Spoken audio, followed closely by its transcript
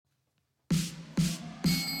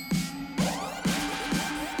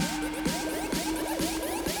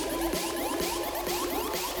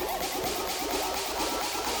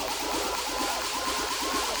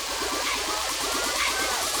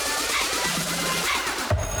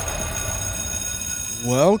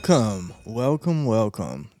Welcome.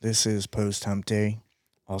 This is Post Hump Day,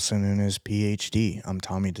 also known as PHD. I'm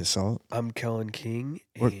Tommy DeSalt. I'm Kellen King.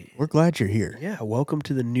 We're glad you're here. Yeah, welcome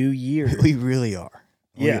to the new year. We really are.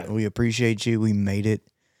 Yeah. We appreciate you. We made it.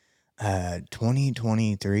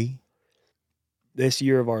 2023. This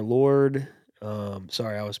year of our Lord.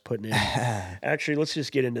 Sorry, I was putting in. Actually, let's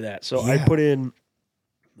just get into that. So I Yeah. put in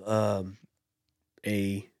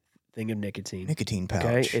a thing of nicotine. Nicotine pouch.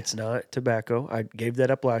 Okay, it's not tobacco. I gave that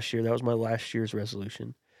up last year. That was my last year's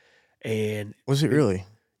resolution. And Was it really?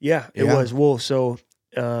 Yeah, it Yeah. was. Well, so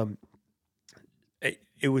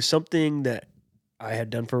it was something that I had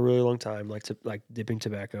done for a really long time, like dipping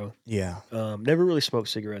tobacco. Yeah. Never really smoked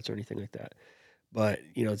cigarettes or anything like that. But,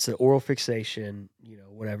 it's the oral fixation,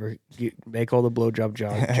 whatever. Make all the blowjob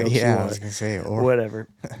jokes you Yeah, I want. was going to say it. Or, Whatever.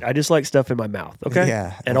 I just like stuff in my mouth, okay?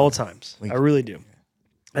 Yeah. At all times. I really do.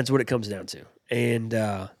 That's what it comes down to. And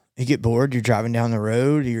you get bored, you're driving down the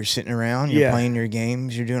road, you're sitting around, you're Yeah. playing your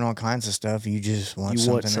games, you're doing all kinds of stuff. You just want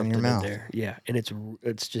something in your mouth. there. Yeah, and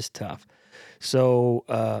it's just tough. So,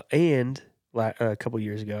 and a couple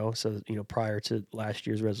years ago, so, prior to last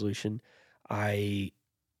year's resolution, I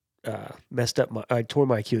I tore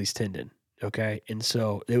my Achilles tendon. Okay. And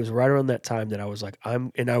so it was right around that time that I was like, I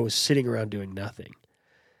was sitting around doing nothing.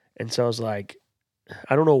 And so I was like,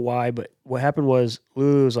 I don't know why, but what happened was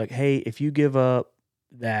Lulu was like, hey, if you give up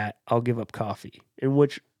that, I'll give up coffee. In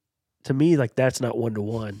which, to me, like, that's not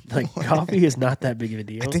 1-to-1. Like, coffee is not that big of a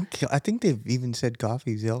deal. I think they've even said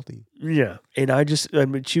coffee is healthy. Yeah. And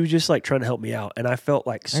she was just like trying to help me out. And I felt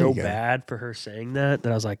like so bad for her saying that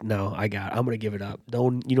I was like, no, I'm going to give it up.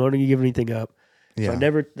 Don't give anything up. Yeah.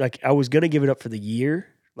 So I was going to give it up for the year.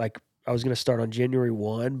 Like, I was going to start on January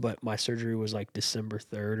 1, but my surgery was like December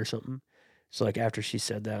 3rd or something. So like after she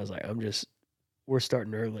said that, I was like, we're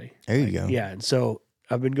starting early. There you go. Yeah. And so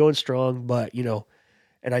I've been going strong, but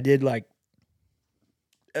and I did like,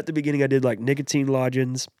 at the beginning, I did like nicotine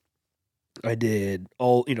lodgings. I did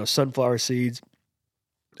all, sunflower seeds.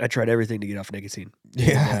 I tried everything to get off nicotine.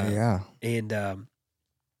 Yeah. And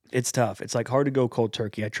it's tough. It's like hard to go cold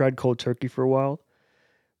turkey. I tried cold turkey for a while,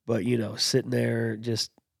 but sitting there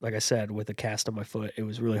just like I said with a cast on my foot, it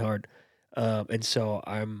was really hard. And so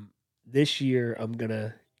this year I'm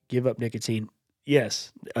gonna give up nicotine.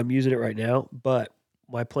 Yes, I'm using it right now, but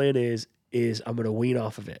my plan is I'm gonna wean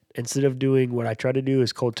off of it instead of doing what I try to do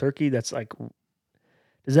is cold turkey. That's like,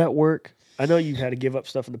 does that work? I know you've had to give up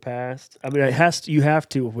stuff in the past. I mean, you have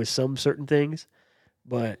to with some certain things,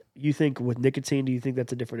 but you think with nicotine, do you think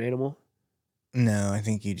that's a different animal? No, I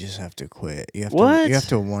think you just have to quit. You have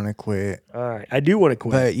to want to quit. All right, I do want to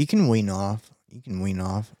quit, but you can wean off.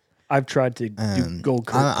 I've tried to do cold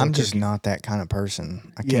I'm just turkey. not that kind of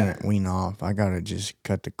person. I can't wean off. I gotta just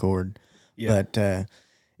cut the cord. Yeah. But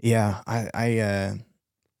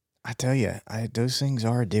I tell you, those things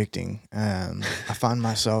are addicting. I find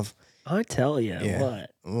myself. I tell you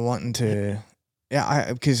what, wanting to.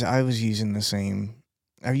 Yeah, because I was using the same.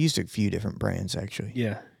 I've used a few different brands actually.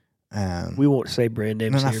 Yeah. We won't say brand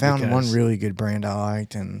names. And then I found one really good brand I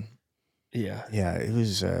liked, and yeah, it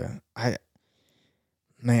was. I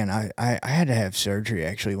had to have surgery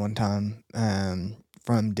actually one time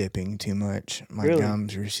from dipping too much. My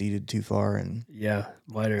gums receded too far, and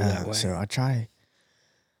mine are that way. So I try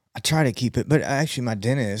to keep it, but actually my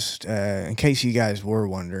dentist, in case you guys were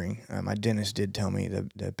wondering, my dentist did tell me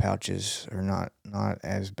the pouches are not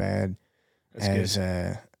as bad as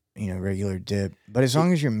regular dip, but as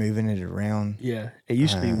long as you're moving it around. Yeah, it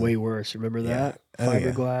used to be way worse. Remember that?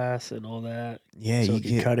 Fiberglass and all that. Yeah, so you it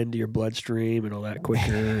could cut into your bloodstream and all that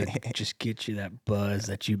quicker, and just get you that buzz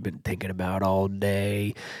that you've been thinking about all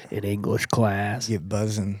day in English class. Get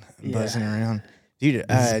buzzing around. Dude,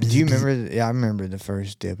 do you remember? I remember the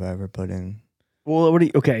first dip I ever put in. Well,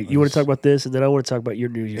 you want to talk about this, and then I want to talk about your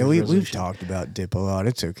New Year's resolution. We've talked about dip a lot.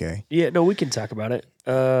 It's okay. Yeah, no, we can talk about it.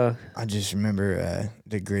 I just remember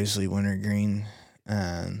the grizzly wintergreen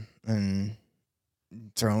and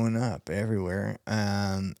throwing up everywhere.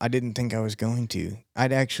 I didn't think I was going to. I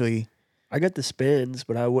got the spins,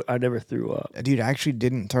 but I never threw up. Dude, I actually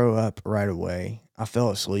didn't throw up right away. I fell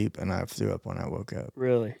asleep, and I threw up when I woke up.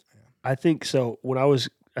 Really? Yeah. I think so.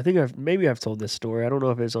 I've told this story. I don't know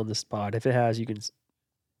if it's on this pod. If it has, you can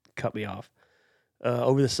cut me off.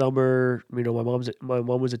 Over the summer, my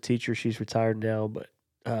mom was a teacher. She's retired now, but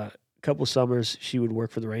a couple summers she would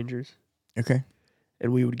work for the Rangers. Okay.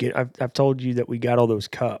 And we would get. I've told you that we got all those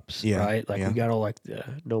cups, right? Like we got all like the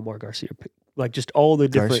Nomar Garcia, like just all the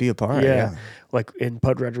different Garcia Parra, yeah. Like in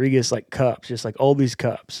Pud Rodriguez, like cups, just like all these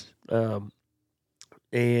cups. And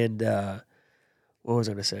what was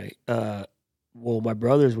I going to say? Well, my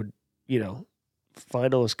brothers would,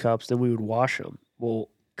 find all those cups. Then we would wash them. Well,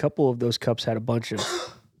 a couple of those cups had a bunch of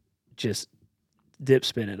just dip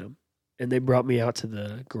spit in them. And they brought me out to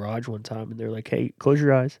the garage one time, and they're like, "Hey, close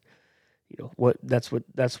your eyes." That's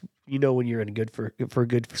when you're in a good for a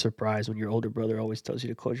good surprise when your older brother always tells you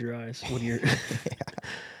to close your eyes when you're.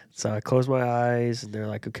 So I closed my eyes, and they're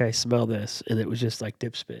like, "Okay, smell this," and it was just like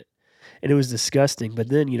dip spit, and it was disgusting. But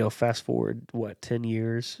then fast forward 10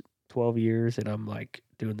 years, 12 years, and I'm like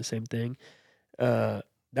doing the same thing. That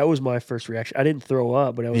was my first reaction. I didn't throw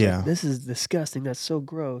up, but I was like, "This is disgusting. That's so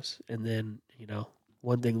gross." And then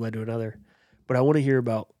one thing led to another. But I want to hear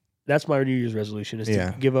about. That's my New Year's resolution is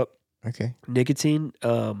to give up. Okay. Nicotine.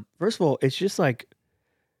 First of all, it's just like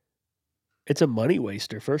it's a money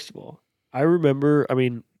waster. First of all, I remember. I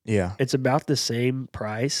mean, it's about the same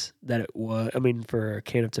price that it was. I mean, for a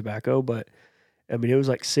can of tobacco, but I mean, it was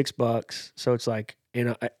like $6. So it's like,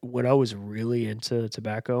 when I was really into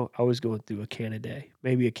tobacco, I was going through a can a day,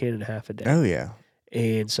 maybe a can and a half a day. Oh yeah.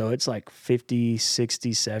 And so it's like $50,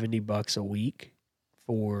 $60, $70 a week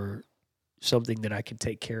for something that I can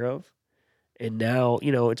take care of. And now,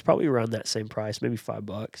 it's probably around that same price, maybe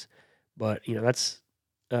 $5. But that's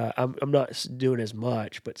I'm not doing as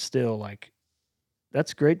much, but still, like,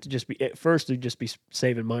 that's great to just be at first to just be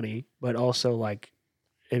saving money, but also like,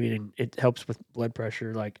 I mean, it helps with blood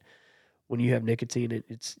pressure. Like when you have nicotine,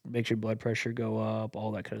 it makes your blood pressure go up,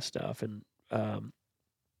 all that kind of stuff. And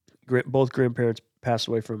both grandparents passed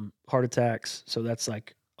away from heart attacks, so that's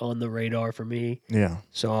like on the radar for me. Yeah.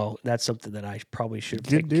 So that's something that I probably should have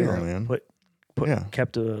Good taken deal, care of. man.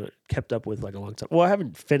 Kept up with like a long time. Well, I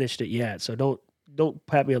haven't finished it yet, so don't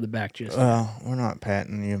pat me on the back just yet. Well, we're not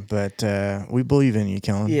patting you, but we believe in you,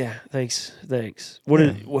 Kellen. Yeah, thanks.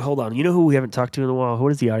 Well, hold on. You know who we haven't talked to in a while? What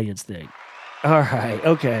does the audience think? All right.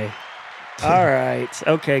 Okay. All right.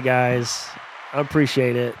 Okay, guys. I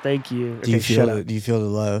appreciate it. Thank you. Do you feel the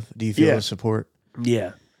love? Do you feel the support?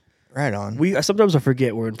 Yeah. Right on. Sometimes I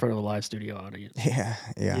forget we're in front of a live studio audience.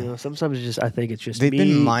 Yeah. Sometimes I think it's just they've me.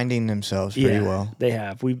 been minding themselves pretty well. They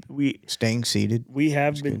have. We staying seated. They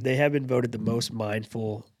have been voted the most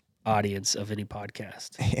mindful audience of any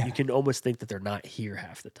podcast. Yeah. You can almost think that they're not here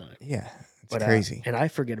half the time. Yeah. It's crazy. And I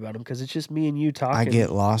forget about them because it's just me and you talking. I get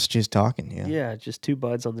lost just talking. Yeah. Yeah, just two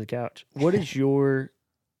buds on the couch. What is your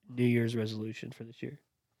New Year's resolution for this year?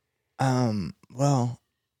 Well,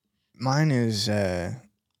 mine is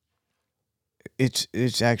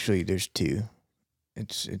it's actually there's two.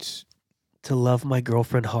 It's to love my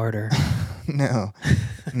girlfriend harder. No.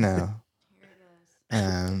 No.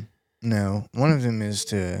 One of them is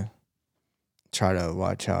to try to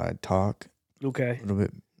watch how I talk. Okay. A little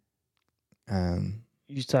bit.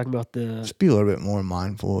 You just talking about just be a little bit more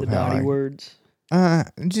mindful of how naughty words.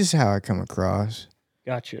 Just how I come across.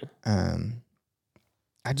 Gotcha.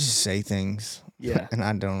 I just say things. Yeah. And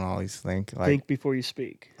I don't always think before you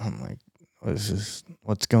speak. I'm like,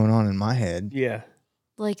 what's going on in my head? Yeah.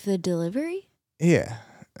 Like the delivery? Yeah.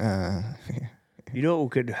 You know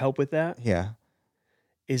what could help with that? Yeah.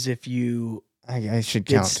 Is if you I should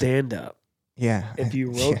did count stand up. Yeah. If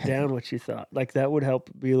you wrote down what you thought, like that would help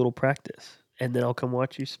be a little practice. And then I'll come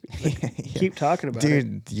watch you speak. Like, keep talking about it.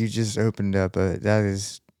 Dude, you just opened up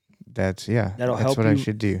that's That'll that's help what you I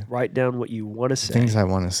should do. Write down what you want to say. Things I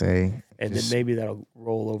want to say. And then maybe that'll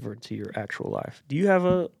roll over into your actual life. Do you have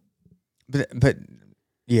a But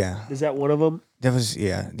yeah. Is that one of them? That was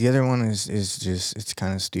The other one is just it's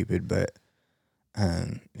kind of stupid, but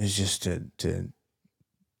it's just to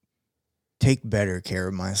take better care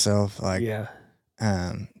of myself. Like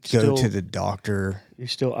go to the doctor. You're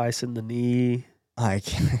still icing the knee. Like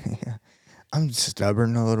I'm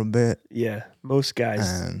stubborn a little bit. Yeah, most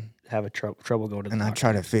guys have a trouble going to the doctor. And I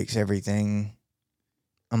try to fix everything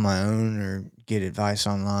on my own or get advice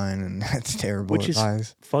online, and that's terrible advice.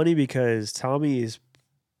 Is funny because Tommy is,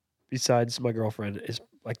 besides my girlfriend, is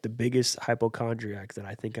like the biggest hypochondriac that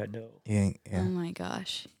I think I know. Yeah. Oh my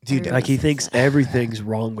gosh, dude! Like he thinks everything's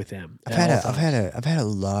wrong with him. I've had a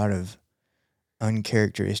lot of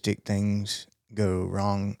uncharacteristic things go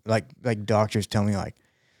wrong. Like doctors tell me like,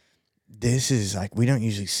 this is like, we don't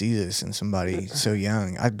usually see this in somebody so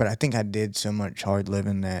young. But I think I did so much hard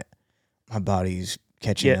living that my body's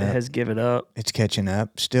catching up. Yeah, it has given up. It's catching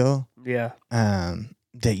up still. Yeah.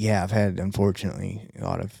 I've had, unfortunately, a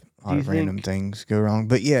lot of random things go wrong.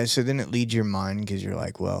 But yeah, so then it leads your mind because you're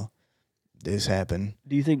like, well, this happened.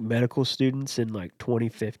 Do you think medical students in like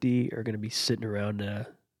 2050 are going to be sitting around a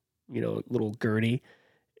little gurney,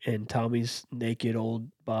 and Tommy's naked old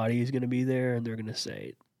body is going to be there, and they're going to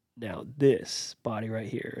say, now this body right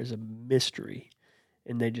here is a mystery,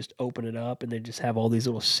 and they just open it up and they just have all these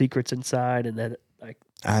little secrets inside, and then like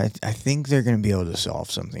I think they're gonna be able to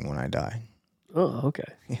solve something when I die. Oh, okay.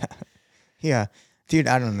 Yeah, dude.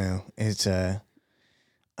 I don't know. It's some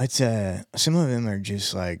of them are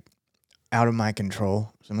just like out of my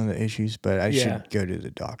control. Some of the issues, but I Yeah. should go to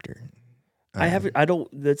the doctor. I haven't. I don't.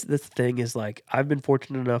 That's the thing is like I've been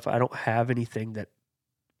fortunate enough. I don't have anything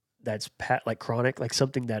that's like chronic, like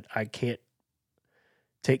something that I can't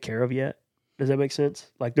take care of yet. Does that make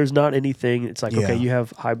sense? Like there's not anything. It's like okay, Yeah. you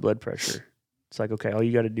have high blood pressure. It's like okay, all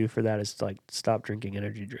you got to do for that is like stop drinking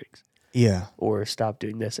energy drinks Yeah. or stop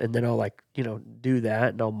doing this, and then I'll like do that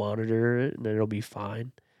and I'll monitor it and then it'll be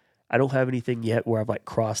fine. I don't have anything yet where I've like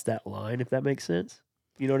crossed that line. If that makes sense,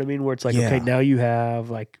 you know what I mean? Where it's like okay, Yeah. now you have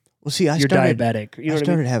like Well, see, you're diabetic. You know I what I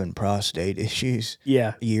started mean? having prostate issues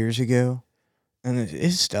Yeah. years ago, and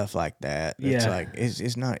it's stuff like that. It's Yeah. like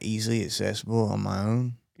it's not easily accessible on my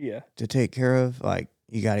own Yeah. to take care of. Like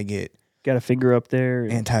you got to get Got a finger up there.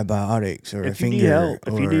 And antibiotics or a if you finger.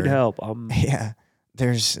 need help, Yeah,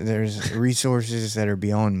 there's resources that are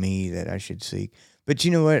beyond me that I should seek. But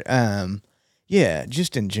you know what? Yeah,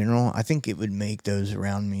 just in general, I think it would make those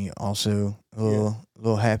around me also a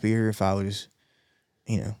little happier if I was,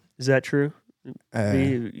 you know. Is that true? Uh,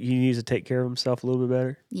 He needs to take care of himself a little bit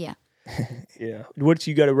better. Yeah. Yeah. What's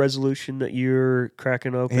you got a resolution that you're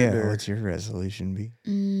cracking open? yeah, or what's your resolution be?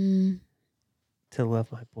 to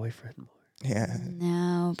love my boyfriend more? Yeah.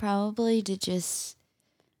 No, probably to just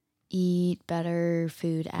eat better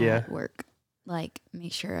food at work. Like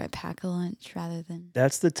make sure I pack a lunch rather than.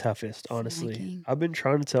 That's the toughest, honestly. Snacking. I've been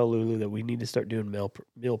trying to tell Lulu that we need to start doing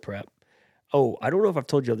meal prep. Oh, I don't know if I've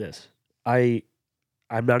told you this.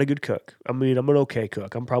 I'm not a good cook. I mean, I'm an okay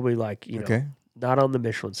cook. I'm probably like, Okay. not on the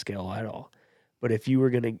Michelin scale at all. But if you were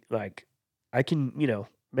going to like, I can,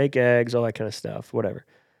 make eggs, all that kind of stuff, whatever.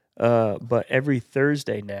 But every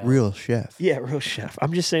Thursday now. Real chef. Yeah, real chef.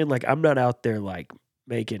 I'm just saying like, I'm not out there like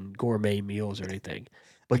making gourmet meals or anything.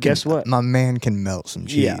 But guess what? My man can melt some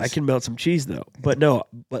cheese. Yeah, I can melt some cheese though. But no,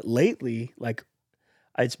 but lately, like,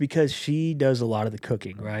 it's because she does a lot of the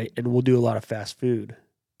cooking, right? And we'll do a lot of fast food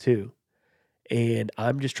too. And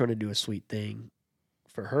I'm just trying to do a sweet thing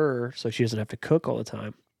for her so she doesn't have to cook all the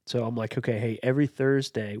time. So I'm like, okay, hey, every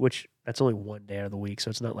Thursday, which that's only one day out of the week, so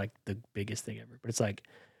it's not like the biggest thing ever, but it's like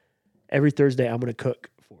every Thursday I'm going to cook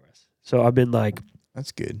for us. So I've been like,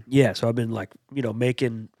 That's good. yeah, so I've been like,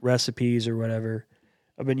 making recipes or whatever.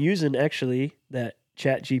 I've been using actually that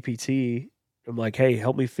Chat GPT. I'm like, hey,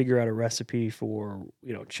 help me figure out a recipe for,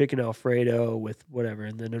 chicken Alfredo with whatever.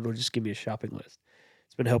 And then it'll just give me a shopping list.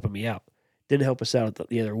 It's been helping me out. Didn't help us out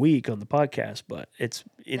the other week on the podcast, but it's,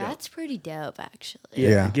 That's pretty dope, actually.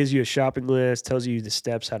 yeah, it gives you a shopping list, tells you the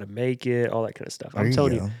steps, how to make it, all that kind of stuff. I'm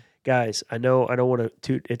telling you, guys, I know I don't want to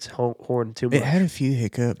toot its horn too much. It had a few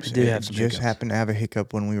hiccups. It did have some just hiccups. happened to have a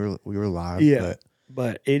hiccup when we were live. Yeah,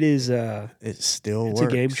 but it is it still it's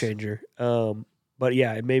works. a game changer. But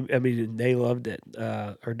yeah, they loved it.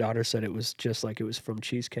 Her daughter said it was just like it was from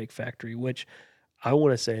Cheesecake Factory, which I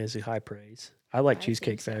want to say is a high praise. I like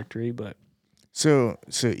Cheesecake Factory, but so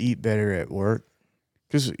eat better at work,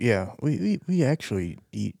 because we actually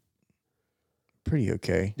eat pretty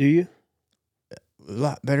okay. do you? A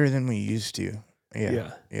lot better than we used to.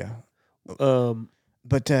 Yeah.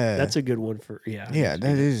 But That's a good one for yeah.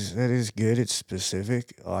 That is good. It's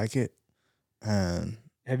specific. I like it.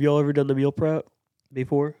 Have y'all ever done the meal prep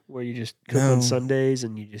before, where you just cook on Sundays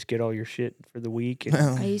and you just get all your shit for the week? And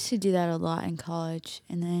I used to do that a lot in college,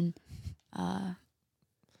 and then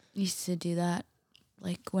used to do that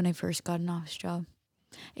like when I first got an office job.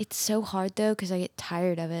 It's so hard though because I get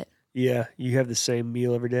tired of it. Yeah, you have the same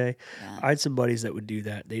meal every day. Yeah. I had some buddies that would do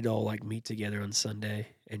that. They'd all like meet together on Sunday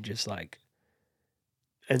and just like.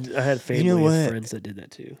 And I had family and friends that did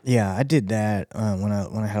that too. Yeah, I did that when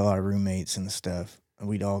I had a lot of roommates and stuff.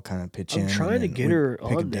 We'd all kind of pitch in. I'm trying to get her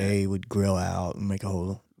pick on a day. We'd grill out and make a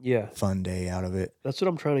whole fun day out of it. That's what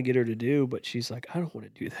I'm trying to get her to do, but she's like, I don't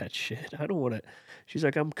want to do that shit. I don't want to. She's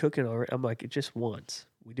like, I'm cooking already. I'm like, just once.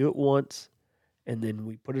 We do it once, and then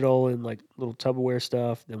we put it all in like little Tupperware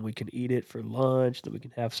stuff. Then we can eat it for lunch. Then we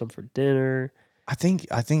can have some for dinner. I think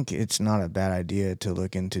it's not a bad idea to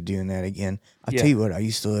look into doing that again. I'll tell you what, I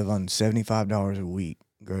used to live on $75 a week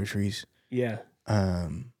groceries. Yeah.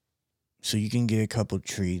 So you can get a couple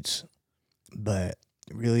treats, but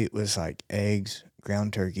really it was like eggs,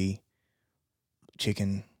 ground turkey,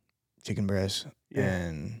 chicken breast,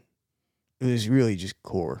 and it was really just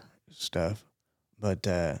core stuff. But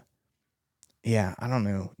yeah, I don't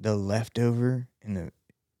know, the leftover in the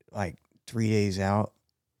like 3 days out.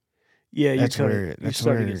 Yeah, you're starting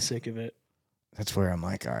to get sick of it. that's where I'm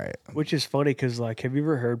like, all right. Which is funny because, like, have you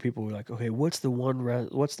ever heard people be like, okay, what's the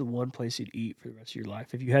one place you'd eat for the rest of your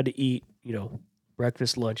life if you had to eat,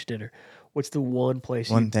 breakfast, lunch, dinner? What's the one place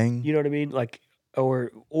One thing. you know what I mean? Like,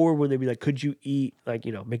 or when they be like, could you eat like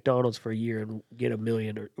McDonald's for a year and get $1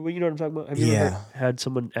 million, or well, you know what I'm talking about? Have you ever had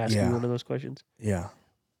someone ask you one of those questions? Yeah.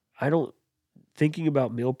 I don't. Thinking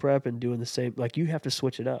about meal prep and doing the same, like you have to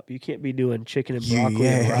switch it up. You can't be doing chicken and broccoli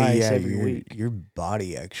and rice every week. Your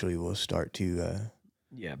body actually will start to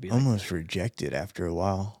be almost reject it after a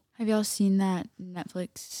while. Have y'all seen that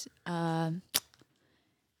Netflix? I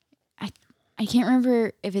can't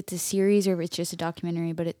remember if it's a series or if it's just a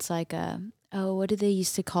documentary, but it's like what did they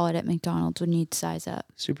used to call it at McDonald's when you'd size up?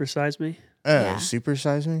 Super Size Me? Super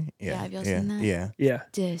Size Me? Yeah, have y'all seen that? Yeah. Yeah.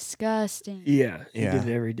 Disgusting. Yeah. He did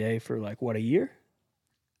it every day for like, what, a year?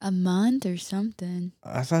 A month or something.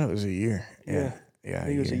 I thought it was a year. Yeah. I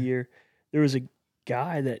think it was a year. There was a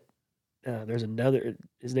guy that, there's another,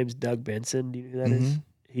 his name's Doug Benson. Do you know who that is?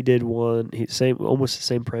 He did one, almost the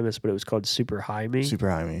same premise, but it was called Super High Me. Super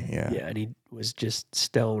High Me, yeah. Yeah, and he was just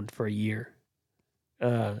stoned for a year.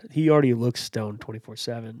 He already looks stoned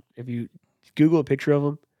 24/7. If you Google a picture of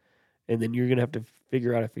him, and then you're gonna have to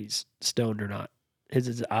figure out if he's stoned or not.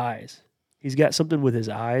 His eyes. He's got something with his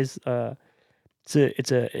eyes.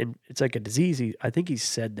 It's like a disease. I think he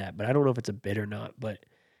said that, but I don't know if it's a bit or not. But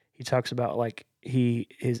he talks about like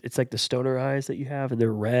it's like the stoner eyes that you have, and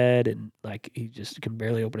they're red, and like he just can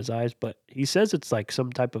barely open his eyes. But he says it's like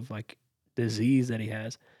some type of like disease that he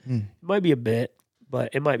has. It might be a bit, but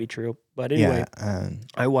it might be true. But anyway,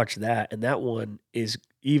 I watched that, and that one is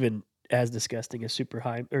even as disgusting as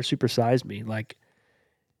Super Size Me. Like,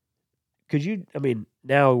 could you? I mean,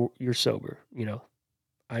 now you're sober.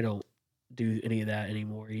 I don't do any of that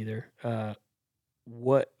anymore either.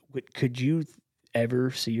 What could you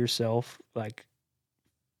ever see yourself like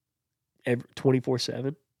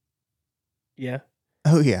 24/7? Yeah.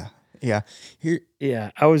 Oh yeah. Yeah.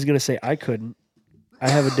 Yeah. I was gonna say I couldn't. I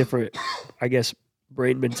have a different, I guess,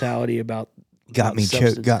 brain mentality about. Got me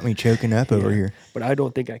choking up over here. But I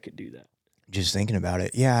don't think I could do that. Just thinking about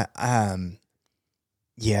it. Yeah.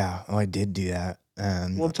 Yeah. Oh, I did do that.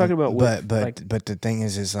 Well, I'm talking about but the thing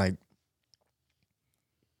is like,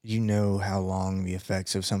 you know how long the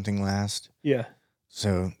effects of something last. Yeah.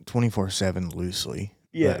 So 24/7 loosely.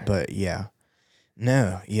 Yeah. But yeah.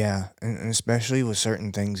 No. Yeah. And especially with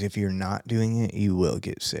certain things, if you're not doing it, you will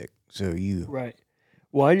get sick. So Right.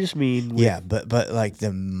 Well, I just mean. But like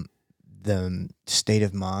the state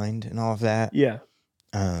of mind and all of that. Yeah.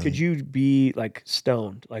 Could you be like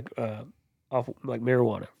stoned, like off like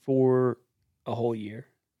marijuana for a whole year?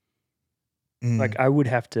 Like I would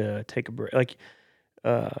have to take a break. Like,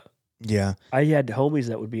 yeah. I had homies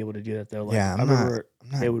that would be able to do that though. Like, I remember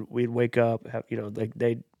we'd wake up, like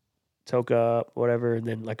they'd toke up, whatever, and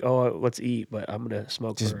then like, oh, let's eat, but I'm gonna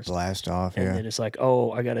smoke just first. Blast off, and then it's like,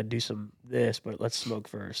 oh, I gotta do some this, but let's smoke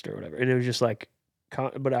first or whatever. And it was just like,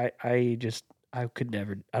 but I could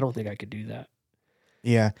never. I don't think I could do that.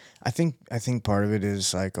 Yeah, I think part of it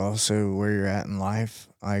is like also where you're at in life.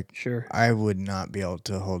 Like, sure, I would not be able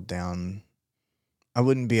to hold down. I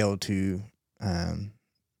wouldn't be able to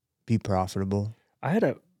be profitable. I had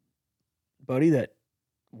a buddy that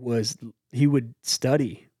he would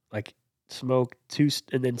study, like smoke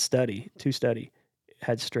and then study.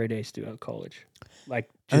 Had straight A's throughout college. Like,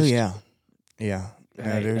 just, oh yeah, yeah.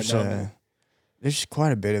 There's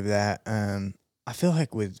quite a bit of that. I feel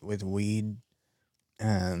like with weed,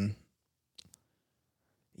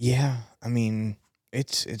 yeah. I mean,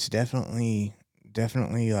 it's definitely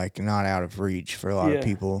like not out of reach for a lot of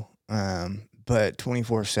people. But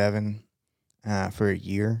 24/7 for a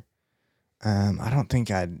year, I don't think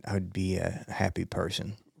I would be a happy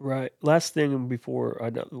person. Right. Last thing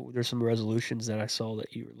before, there's some resolutions that I saw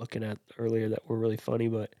that you were looking at earlier that were really funny,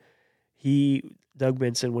 but Doug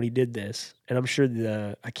Benson, when he did this, and I'm sure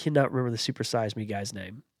I cannot remember the Super Size Me guy's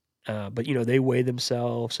name, but they weigh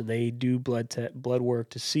themselves and they do blood work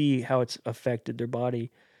to see how it's affected their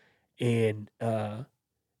body, and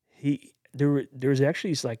there was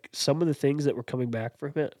actually like some of the things that were coming back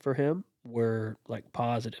for him were like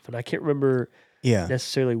positive, and I can't remember. Yeah.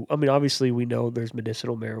 Necessarily. I mean, obviously, we know there's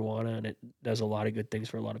medicinal marijuana, and it does a lot of good things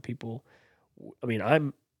for a lot of people. I mean,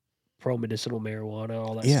 I'm pro medicinal marijuana,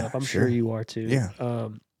 all that stuff. I'm sure you are too. Yeah.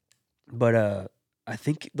 But I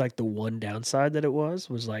think like the one downside that it was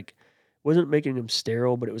like wasn't making him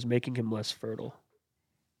sterile, but it was making him less fertile.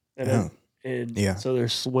 And so their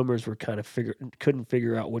swimmers were kind of couldn't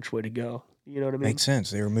figure out which way to go. You know what I mean? Makes sense.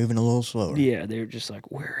 They were moving a little slower. Yeah, they were just like,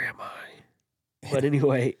 where am I? But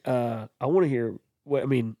anyway, I want to hear what I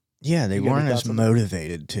mean. Yeah, they You got any weren't as thoughts on that?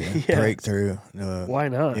 motivated to Yeah. break through. Why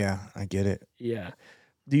not? Yeah, I get it. Yeah.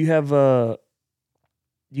 Do you have I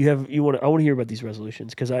want to hear about these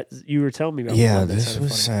resolutions because you were telling me about Yeah, one that this sounded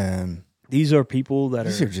was. funny. These are people that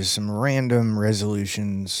These are just some random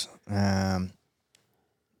resolutions that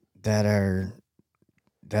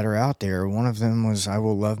are out there. One of them was, I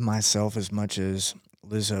will love myself as much as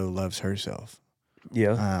Lizzo loves herself.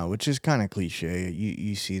 yeah. Which is kind of cliche.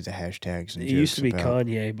 You see the hashtags and It jokes used to be about.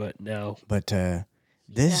 Kanye, but now. But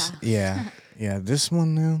this, this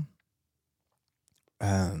one though,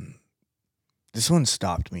 this one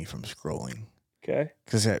stopped me from scrolling. Okay.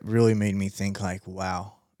 Because it really made me think, like,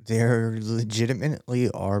 wow, there legitimately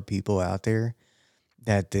are people out there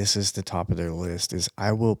that this is the top of their list. Is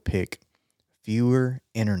I will pick fewer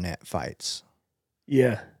internet fights.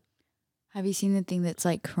 Yeah. Have you seen the thing that's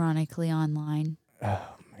like chronically online?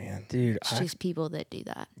 Oh man, Dude, It's just people that do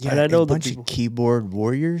that. yeah, and I know a the bunch people. of keyboard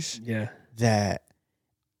warriors Yeah. that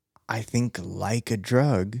I think, like a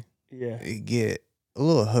drug, Yeah. get a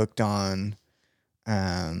little hooked on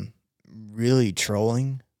really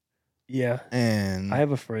trolling Yeah. and I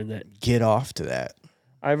have a friend that get off to that.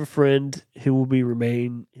 I have a friend who will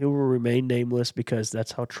remain nameless because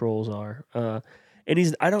that's how trolls are.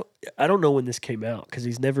 And I don't know when this came out because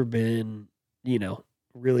he's never been,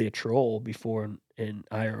 really a troll before in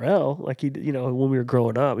IRL. Like when we were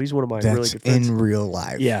growing up, he's one of my really That's good friends. in real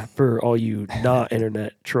life. Yeah, for all you not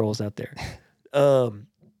internet trolls out there.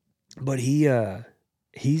 But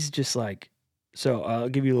he's just like, so I'll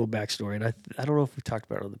give you a little backstory, and I don't know if we talked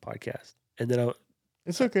about it on the podcast, and then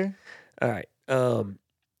It's okay. all right.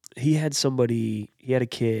 He had a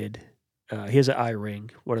kid. He has an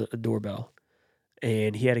iRing, a doorbell,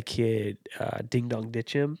 and he had a kid ding dong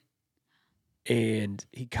ditch him, and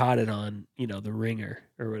he caught it on the ringer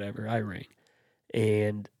or whatever iRing,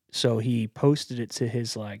 and so he posted it to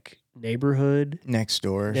his like neighborhood Next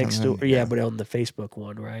door. yeah, but on the Facebook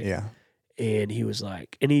one, right? Yeah. And he was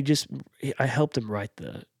like, I helped him write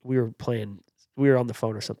we were on the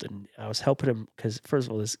phone or something. I was helping him because, first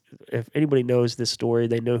of all, if anybody knows this story,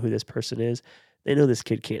 they know who this person is. They know this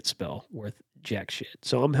kid can't spell worth jack shit.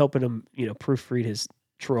 So I'm helping him, proofread his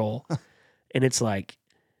troll. And it's like,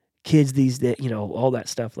 kids these days, all that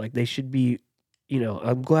stuff, like they should be,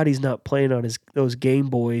 I'm glad he's not playing on those Game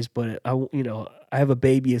Boys, but I have a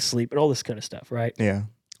baby asleep and all this kind of stuff, right? Yeah.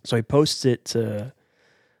 So he posts it to,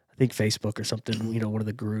 I think, Facebook or something, one of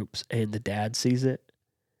the groups, and the dad sees it.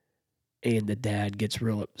 And the dad gets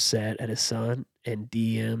real upset at his son and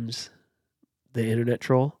DMs the internet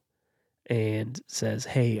troll and says,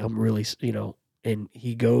 "Hey, I'm really, and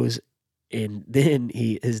he goes, and then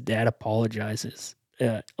his dad apologizes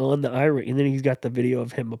on the iRing, and then he's got the video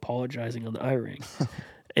of him apologizing on the iRing,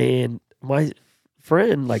 and my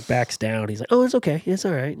friend like backs down. He's like, "Oh, it's okay, it's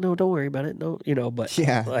all right. No, don't worry about it. No, but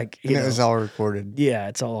Yeah, like and it was all recorded. Yeah,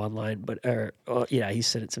 it's all online, but yeah, he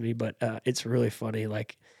sent it to me, but it's really funny.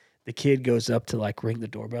 Like the kid goes up to like ring the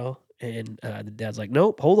doorbell, and the dad's like,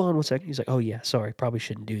 "Nope, hold on 1 second." He's like, "Oh yeah, sorry, probably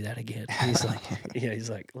shouldn't do that again." He's like, "Yeah,"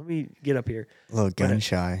 he's like, "Let me get up here." A little gun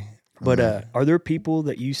shy. But are there people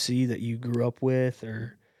that you see that you grew up with,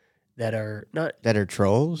 or that are not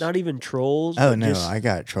trolls? not even trolls? Oh but no, just, I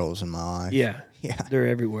got trolls in my life. yeah, Yeah. they're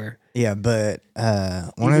everywhere. Yeah, but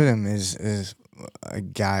one of them is a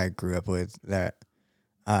guy I grew up with that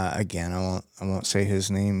again, I won't say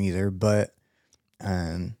his name either, but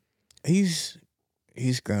he's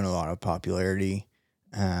grown a lot of popularity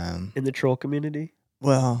In the troll community?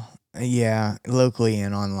 well, yeah, locally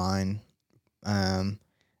and online.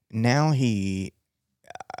 Now he's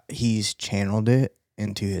channeled it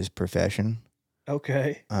into his profession,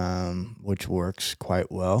 Okay. which works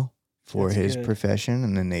quite well for That's his good. profession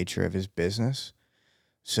and the nature of his business.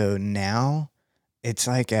 So now it's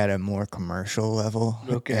like at a more commercial level.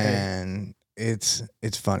 Okay. And it's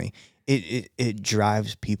funny. It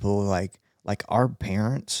drives people like our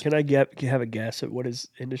parents. Can I have a guess at what his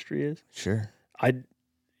industry is? Sure.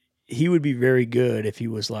 He would be very good if he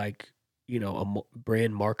was like, a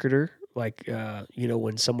brand marketer. Like,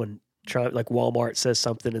 when someone like Walmart says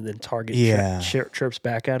something and then Target chirps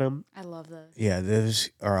back at him. I love those. Yeah, those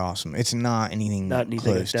are awesome. It's not anything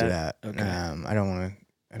close like to that. that. Okay. I don't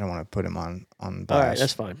want to put him on blast. All right,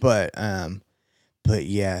 that's fine. But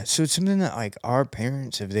yeah, so it's something that like our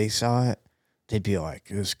parents, if they saw it, they'd be like,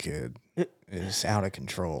 "This kid is out of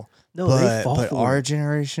control." No, but they fall for our it.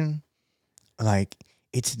 generation, like,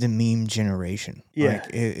 it's the meme generation. Yeah. Like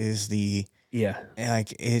it is Yeah.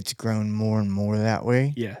 like it's grown more and more that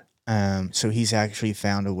way. Yeah. So he's actually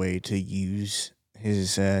found a way to use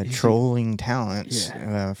his trolling talents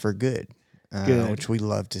for good. which we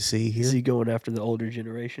love to see here. Is he going after the older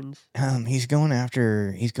generations? He's going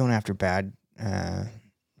after bad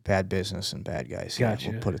business and bad guys. Gotcha.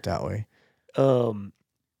 Yeah, we'll put it that way.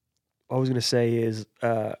 What I was gonna say is,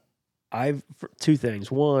 two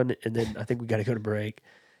things. One, and then I think we got to go to break.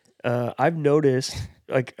 I've noticed,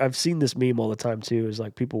 like, I've seen this meme all the time too. Is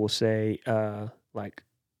like people will say, like,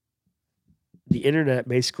 the internet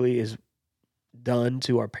basically is done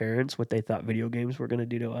to our parents what they thought video games were gonna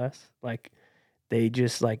do to us. Like, they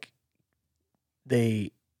just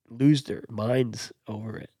they lose their minds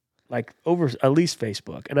over it. Like, over at least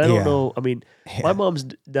Facebook. And I don't know. I mean, my mom's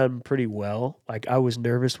done pretty well. Like, I was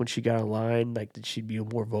nervous when she got online, like, that she'd be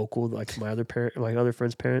more vocal, like my other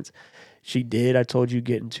friends' parents. She did. I told you,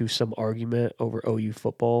 get into some argument over OU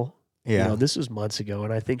football. Yeah. You know, this was months ago,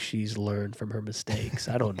 and I think she's learned from her mistakes.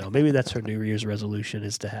 I don't know. Maybe that's her New Year's resolution,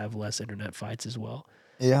 is to have less internet fights as well.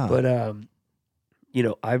 Yeah. But, you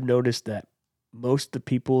know, I've noticed that most of the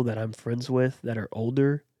people that I'm friends with that are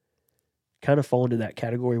older kind of fall into that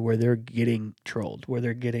category where they're getting trolled, where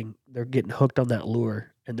they're getting hooked on that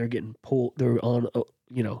lure, and they're getting pulled. They're on,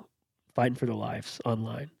 you know, fighting for their lives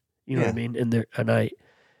online. You know what I mean?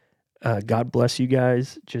 And God bless you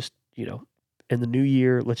guys. Just, you know, in the new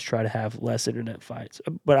year, let's try to have less internet fights.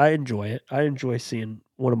 But I enjoy it. I enjoy seeing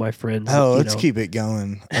one of my friends. Oh, let's keep it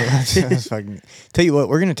going. Let's fucking, tell you what,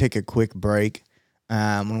 we're gonna take a quick break.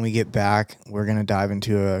 When we get back, we're going to dive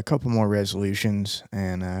into a couple more resolutions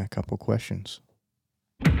and a couple questions.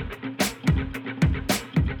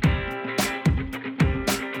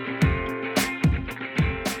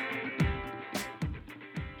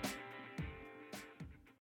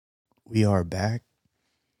 We are back.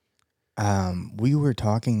 We were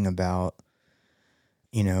talking about,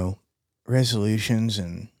 you know, resolutions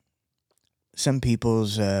and some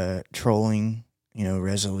people's trolling, you know,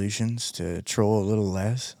 resolutions to troll a little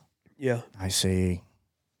less. Yeah. I say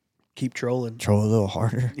keep trolling. Troll a little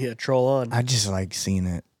harder. Yeah, troll on. I just like seeing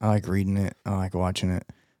it. I like reading it. I like watching it.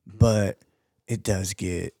 But it does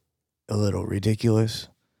get a little ridiculous.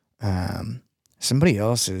 Somebody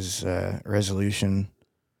else's resolution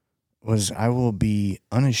was, I will be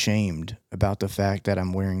unashamed about the fact that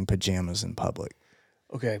I'm wearing pajamas in public.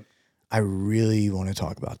 Okay. I really want to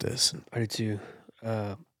talk about this. I do too.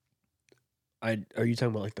 Are you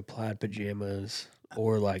talking about like the plaid pajamas,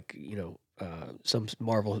 or like, you know, some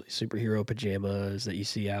Marvel superhero pajamas that you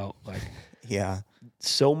see out? Like, yeah,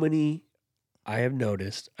 so many. I have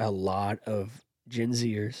noticed a lot of Gen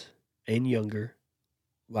Zers and younger,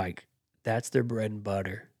 like, that's their bread and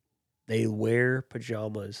butter. They wear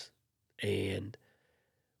pajamas, and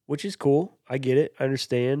which is cool. I get it. I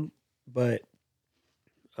understand, but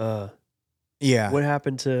yeah. what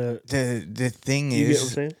happened to the thing you is? Get what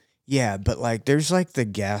I'm saying? Yeah, but like, there's like the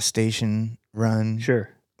gas station run, Sure,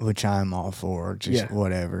 which I'm all for. Just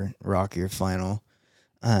whatever, rock your flannel,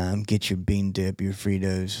 get your bean dip, your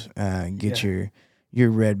Fritos, get your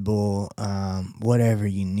Red Bull, whatever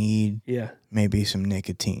you need. Yeah, maybe some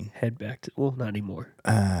nicotine. Head back to not anymore.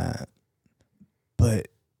 But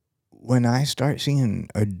when I start seeing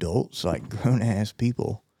adults, like grown ass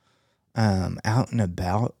people, out and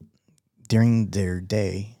about during their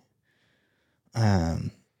day,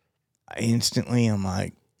 instantly I'm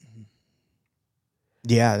like,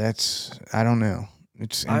 yeah, that's, I don't know.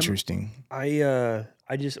 It's interesting. I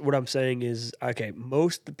just, what I'm saying is, okay,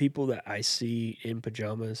 most of the people that I see in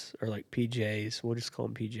pajamas are like PJs. We'll just call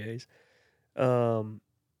them PJs.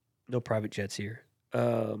 No private jets here.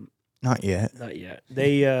 Not yet. Not yet.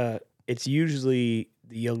 They, it's usually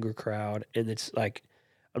the younger crowd, and it's like,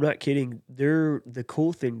 I'm not kidding. They're the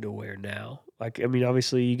cool thing to wear now. Like, I mean,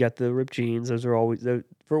 obviously you got the ripped jeans. Those are always,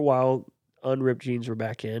 for a while, unripped jeans were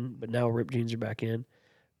back in, but now ripped jeans are back in.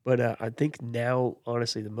 But I think now,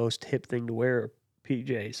 honestly, the most hip thing to wear are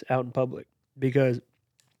PJs out in public, because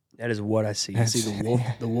that is what I see. I see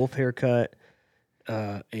the wolf haircut,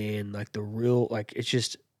 and like the real, like, it's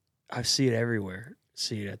just, I see it everywhere. I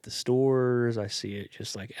see it at the stores. I see it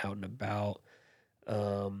just like out and about.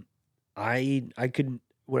 I couldn't,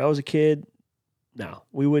 when I was a kid, no,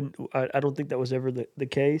 we wouldn't. I don't think that was ever the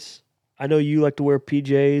case. I know you like to wear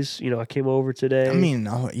PJs. You know, I came over today. I mean,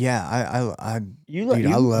 yeah, you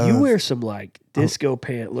wear some like disco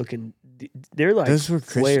pant looking. They're like those were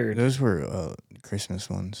flared. Those were Christmas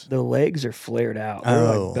ones. The legs are flared out. They're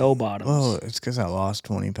like bell bottoms. Oh, it's because I lost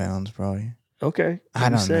 20 pounds probably. Okay, I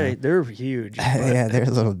don't know. They're huge. Yeah, they're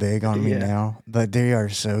a little big on me now, but they are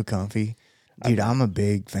so comfy, dude. I'm a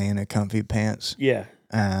big fan of comfy pants. Yeah,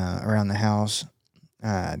 around the house,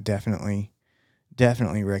 definitely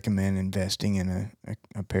recommend investing in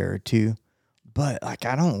a pair or two. But like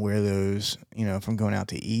I don't wear those, if I'm going out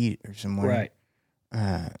to eat or somewhere.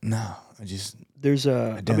 Right. No, I just There's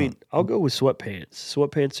I'll go with sweatpants.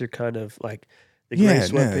 Sweatpants are kind of like the gray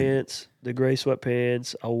sweatpants. The gray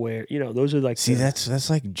sweatpants I'll wear. Those are like. See, that's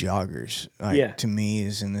like joggers. Like to me,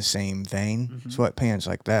 is in the same vein. Mm-hmm. Sweatpants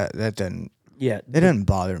like that. That doesn't. Yeah, that doesn't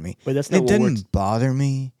bother me. But that's not. It doesn't bother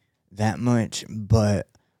me that much. But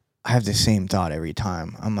I have the same thought every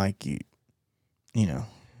time. I'm like, you know.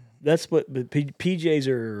 That's what. But PJs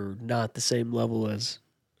are not the same level as.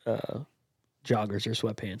 Joggers or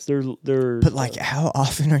sweatpants. They're. But like, how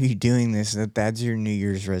often are you doing this? That's your New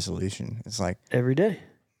Year's resolution. It's like every day.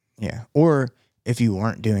 Yeah, or if you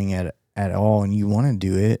weren't doing it at all and you want to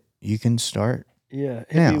do it, you can start. Yeah,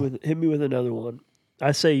 hit me with another one.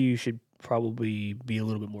 I say you should probably be a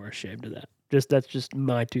little bit more ashamed of that. That's just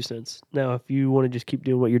my 2 cents. Now, if you want to just keep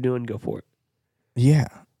doing what you're doing, go for it. Yeah,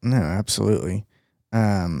 no, absolutely.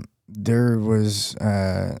 There was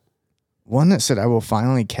one that said, "I will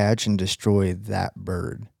finally catch and destroy that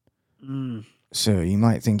bird." So you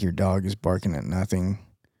might think your dog is barking at nothing.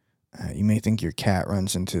 You may think your cat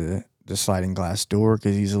runs into the sliding glass door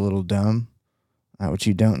because he's a little dumb. What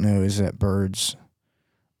you don't know is that birds,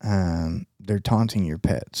 they're taunting your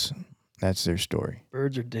pets. That's their story.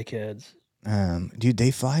 Birds are dickheads. Dude,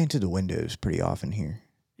 they fly into the windows pretty often here.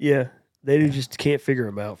 Yeah, they just can't figure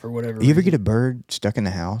them out for whatever reason. You ever get a bird stuck in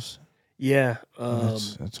the house? Yeah.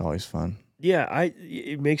 That's always fun. Yeah,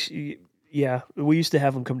 it makes you... Yeah, we used to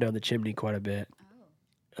have them come down the chimney quite a bit.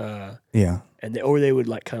 Yeah, and they would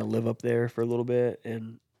like kind of live up there for a little bit,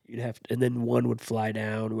 and and then one would fly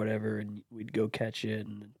down, or whatever, and we'd go catch it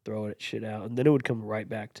and throw it shit out, and then it would come right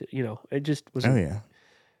back to it just was. Oh yeah.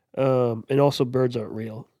 And also birds aren't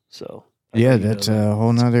real, so yeah, that's a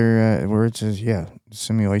whole nother where it says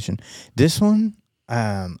simulation. This one,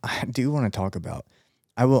 I do want to talk about.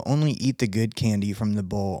 I will only eat the good candy from the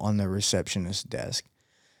bowl on the receptionist's desk.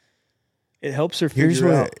 It helps her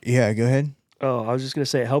figure out. Yeah, go ahead. Oh, I was just going to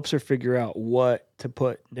say it helps her figure out what to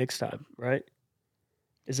put next time, right?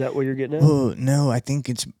 Is that what you're getting at? Well, no, I think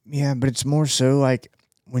but it's more so like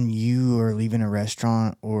when you are leaving a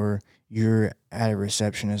restaurant or you're at a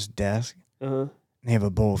receptionist's desk and they have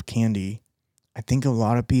a bowl of candy. I think a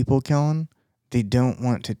lot of people, Kellen, they don't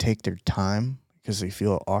want to take their time because they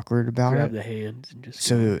feel awkward about Grab the hands and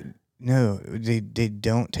just... No, they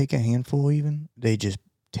don't take a handful even. They just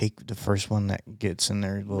take the first one that gets in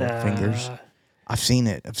their little fingers. I've seen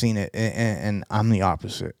it, and I'm the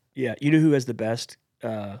opposite. Yeah, you know who has the best,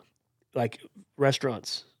 like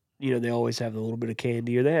restaurants, they always have a little bit of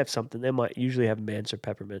candy, or they have something. They might usually have mints or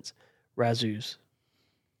peppermints. Razzoos,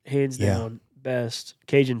 hands down, best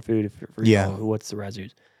Cajun food for y'all. What's the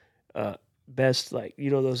Razzoos? Best, like,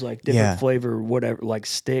 those like different flavor, whatever, like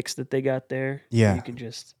sticks that they got there. Yeah. You can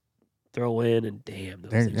just throw in, and damn,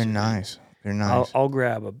 they're nice. They're nice. I'll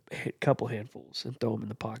grab a couple handfuls and throw them in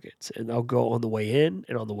the pockets, and I'll go on the way in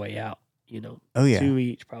and on the way out. Oh yeah, 2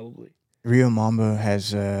 each probably. Rio Mambo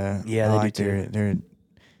has they do too.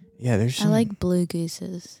 There's some, I like blue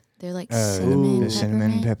gooses. They're like cinnamon,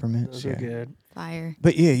 cinnamon peppermints. Those are good. Fire.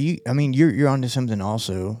 But yeah, you're onto something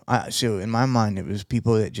also. So in my mind, it was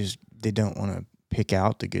people that they don't want to pick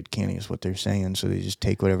out the good candy is what they're saying, so they just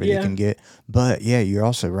take whatever they can get. But yeah, you're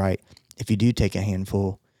also right. If you do take a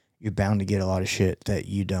handful, you're bound to get a lot of shit that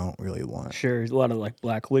you don't really want. Sure, there's a lot of like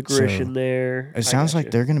black licorice in there. It sounds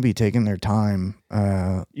like they're going to be taking their time.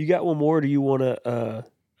 You got one more? Do you want to?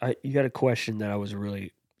 You got a question that I was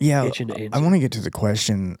really itching to answer. I want to get to the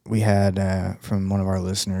question we had from one of our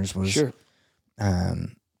listeners. Was sure,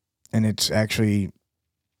 and it's actually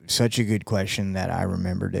such a good question that I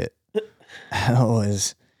remembered it.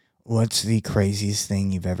 What's the craziest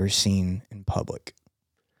thing you've ever seen in public?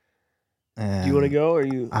 Do you want to go, or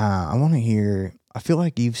you? I want to hear. I feel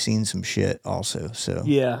like you've seen some shit also. So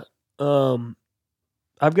yeah,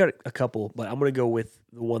 I've got a couple, but I'm gonna go with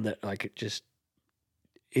the one that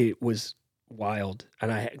it was wild,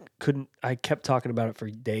 and I kept talking about it for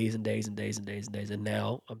days and days and days and days and days, and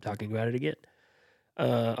now I'm talking about it again.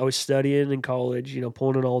 I was studying in college,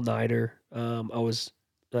 pulling an all-nighter. I was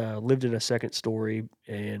lived in a second story,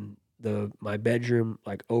 and my bedroom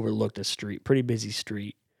like overlooked a street, pretty busy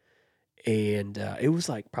street. And it was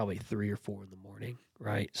like probably 3 or 4 in the morning,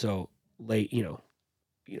 right? So late,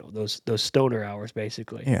 those stoner hours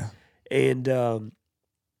basically. Yeah. And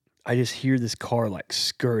I just hear this car like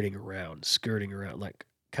skirting around, like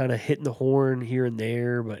kind of hitting the horn here and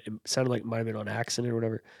there, but it sounded like it might have been on accident or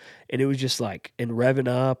whatever. And it was just like, and revving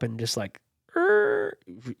up and just like,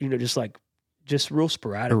 just real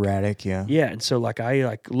sporadic. Erratic, yeah. Yeah. And so like I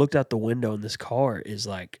like looked out the window, and this car is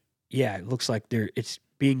like, it looks like it's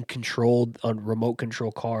being controlled on remote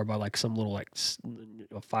control car by like some little like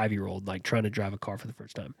a 5-year-old like trying to drive a car for the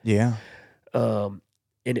first time. Yeah. And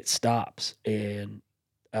it stops, and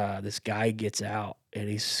this guy gets out, and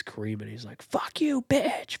he's screaming. He's like, "Fuck you,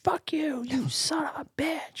 bitch! Fuck you, you son of a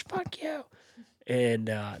bitch! Fuck you!" And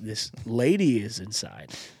this lady is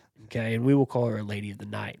inside. Okay, and we will call her a lady of the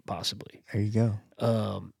night, possibly. There you go.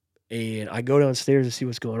 And I go downstairs to see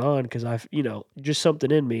what's going on because I've, just something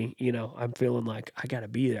in me, I'm feeling like I got to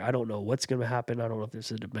be there. I don't know what's going to happen. I don't know if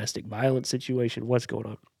there's a domestic violence situation, what's going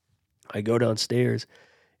on. I go downstairs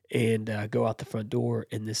and go out the front door,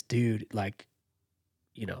 and this dude, like,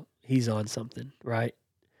 he's on something, right?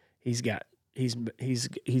 It's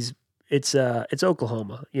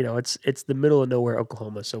Oklahoma, it's the middle of nowhere,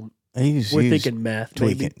 Oklahoma. So we're thinking meth,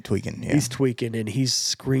 tweaking. Yeah. He's tweaking, and he's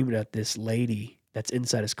screaming at this lady that's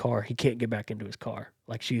inside his car. He can't get back into his car.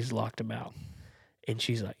 Like, she's locked him out. And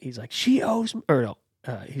he's like, she owes me, or no,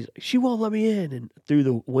 he's like, she won't let me in. And through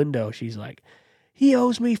the window, she's like, he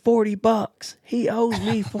owes me $40. He owes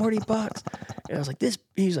me $40. And I was like,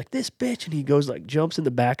 he's like, this bitch. And he goes, like, jumps in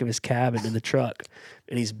the back of his cabin in the truck,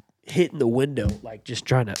 and he's hitting the window, like, just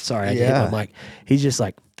trying to, sorry, I hit him. Like, he's just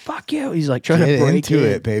like, fuck you. He's like trying to break into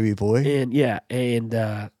it, baby boy. And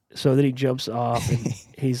so then he jumps off, and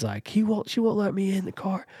he's like, she won't let me in the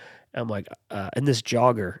car. I'm like, and this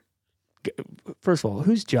jogger, first of all,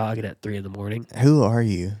 who's jogging at 3 a.m? Who are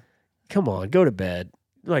you? Come on, go to bed.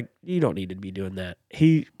 Like, you don't need to be doing that.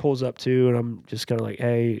 He pulls up too, and I'm just kind of like,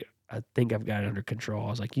 hey, I think I've got it under control. I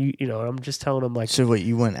was like, I'm just telling him, like. So what,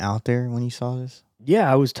 you went out there when you saw this?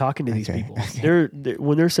 Yeah, I was talking to these people. They're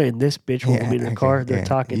when they're saying this bitch won't let me in the car, they're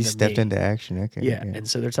talking to me. You stepped into action. Okay. Yeah, and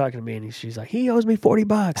so they're talking to me, and she's like, he owes me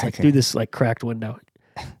 $40. Like, through this, like, cracked window.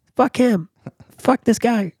 Fuck him. Fuck this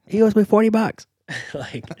guy. He owes me $40.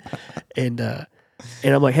 Like, and I'm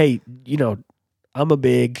like, hey, I'm a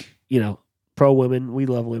big, pro women. We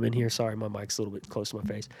love women here. Sorry, my mic's a little bit close to my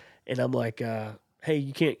face. And I'm like, hey,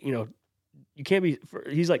 you can't be.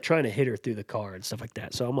 He's like trying to hit her through the car and stuff like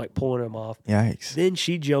that. So I'm like pulling him off. Yikes. Then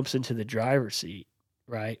she jumps into the driver's seat,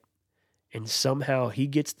 right? And somehow he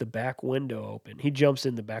gets the back window open. He jumps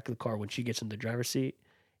in the back of the car when she gets in the driver's seat.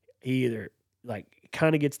 He either like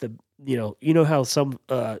kind of gets the, how some,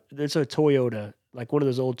 there's a Toyota, like one of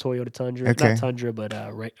those old Toyota Tundra, not Tundra, but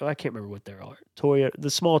I can't remember what they are.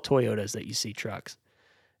 The small Toyotas that you see trucks.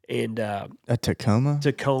 And a Tacoma?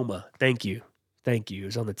 Tacoma. Thank you. It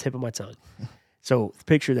was on the tip of my tongue. So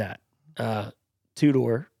picture that,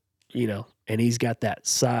 2-door, and he's got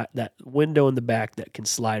that window in the back that can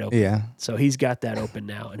slide open. Yeah. So he's got that open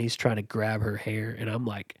now, and he's trying to grab her hair, and I'm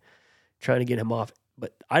like trying to get him off,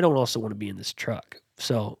 but I don't also want to be in this truck.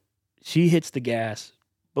 So she hits the gas,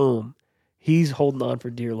 boom. He's holding on for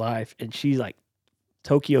dear life, and she's like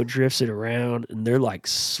Tokyo drifts it around, and they're like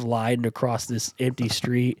sliding across this empty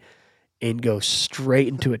street and go straight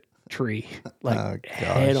into a tree, like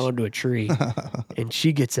head onto a tree. And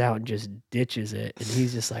she gets out and just ditches it, and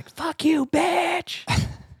he's just like, fuck you, bitch.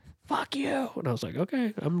 Fuck you. And I was like,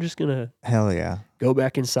 okay, I'm just gonna go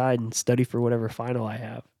back inside and study for whatever final I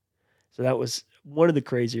have. So that was one of the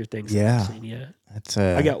crazier things that I've seen. Yeah, that's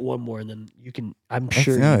I got one more, and then you can,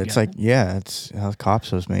 it's how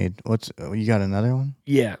Cops was made. You got another one?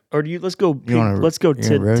 Yeah, or let's go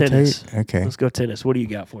tennis. Okay, let's go tennis. What do you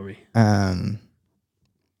got for me?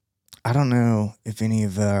 I don't know if any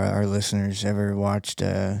of our listeners ever watched,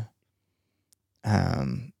 oh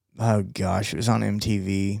gosh, it was on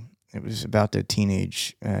MTV. It was about the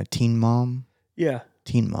teen mom. Yeah.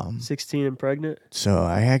 Teen mom. 16 and pregnant. So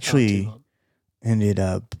I actually ended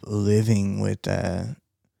up living with,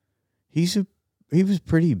 he was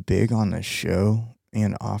pretty big on the show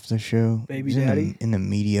and off the show. Baby daddy? In the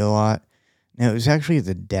media a lot. Now, it was actually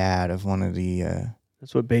the dad of one of the,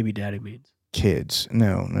 that's what baby daddy means. Kids.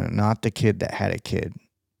 No, not the kid that had a kid.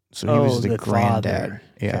 So he was the granddad. Father.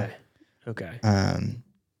 Yeah. Okay.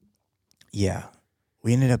 Yeah.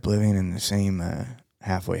 We ended up living in the same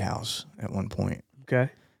halfway house at one point. Okay.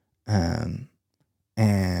 And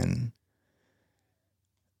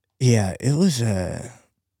yeah, it was they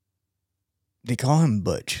call him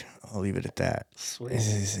Butch. I'll leave it at that. Sweet.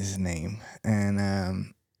 This is his name.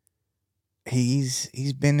 And he's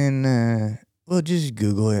been in just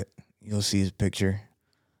Google it. You'll see his picture.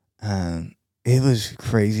 It was a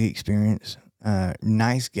crazy experience.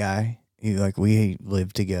 Nice guy. We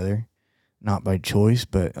lived together, not by choice,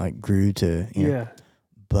 but like grew to, know.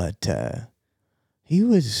 But he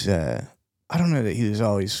was, I don't know that he was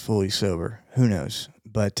always fully sober. Who knows?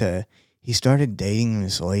 But he started dating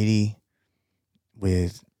this lady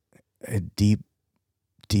with a deep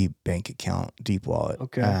deep bank account, deep wallet.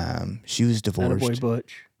 Okay. She was divorced. Attaboy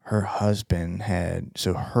Butch. Her husband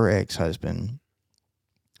her ex-husband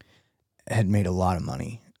had made a lot of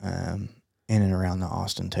money in and around the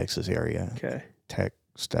Austin, Texas area. Okay. Tech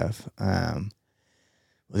stuff.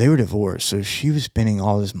 They were divorced, so she was spending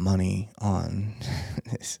all this money on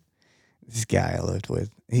this guy I lived with.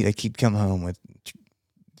 He'd come home with,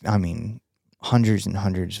 I mean, hundreds and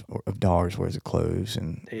hundreds of dollars worth of clothes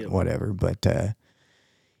and whatever. But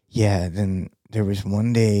yeah, then there was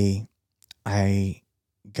one day I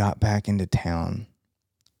got back into town.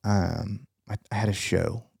 I had a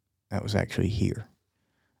show that was actually here.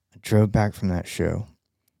 I drove back from that show.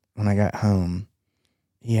 When I got home,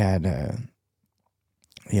 he had a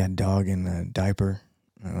dog in a diaper,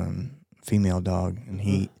 female dog, and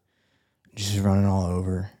he just running all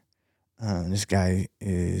over. This guy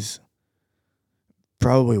is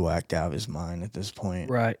probably whacked out of his mind at this point.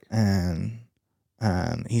 Right. And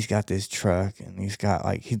he's got this truck, and he's got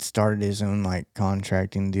he'd started his own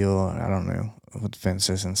contracting deal. I don't know, with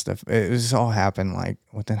fences and stuff. It was all happened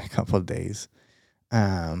within a couple of days.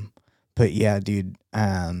 But yeah, dude,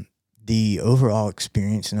 the overall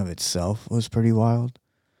experience in of itself was pretty wild.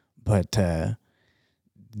 But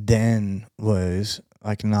then was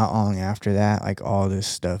not long after that, all this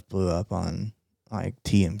stuff blew up on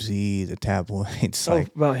TMZ, the tabloids.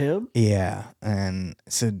 About him? Yeah, and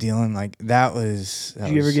so dealing that was.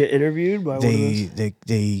 Did you ever get interviewed by one of those?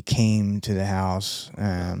 They came to the house.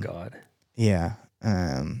 Oh God. Yeah,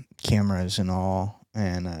 cameras and all,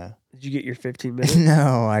 and. Did you get your 15 minutes?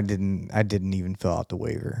 No, I didn't. I didn't even fill out the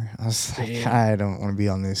waiver. I was like, I don't want to be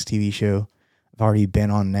on this TV show. I've already been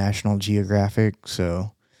on National Geographic,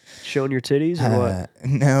 so. Showing your titties or what?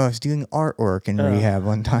 No, I was doing artwork in rehab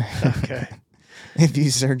one time. Okay. If you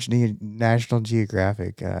search National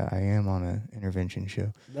Geographic, I am on an intervention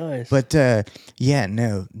show. Nice. But yeah,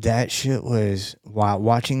 no, that shit was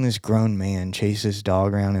watching this grown man chase this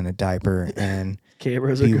dog around in a diaper and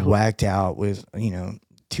Cameras be whacked out with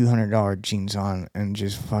 $200 jeans on and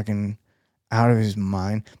just fucking out of his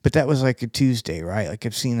mind. But that was a Tuesday, right?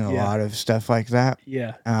 I've seen a lot of stuff like that.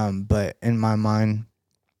 Yeah. But in my mind,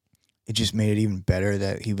 it just made it even better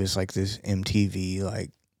that he was this MTV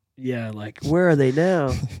Yeah, where are they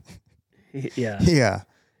now? Yeah. Yeah.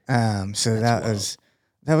 So that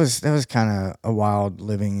was kind of a wild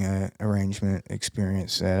living arrangement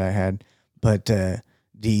experience that I had. But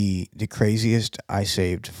the craziest I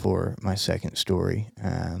saved for my second story.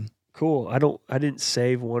 Cool. I didn't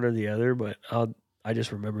save one or the other, but I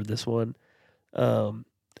just remembered this one.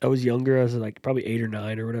 I was younger. I was probably 8 or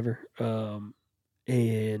 9 or whatever.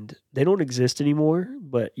 And they don't exist anymore,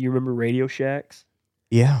 but you remember Radio Shacks?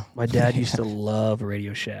 Yeah. My dad used to love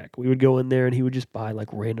Radio Shack. We would go in there and he would just buy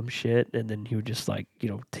random shit, and then he would just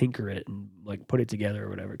tinker it and put it together or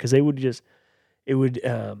whatever. Cause I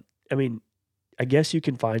mean, I guess you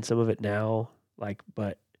can find some of it now,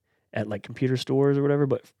 but at computer stores or whatever,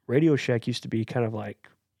 but Radio Shack used to be kind of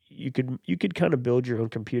you could kind of build your own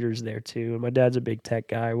computers there too. And my dad's a big tech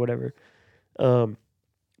guy or whatever. And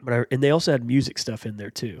they also had music stuff in there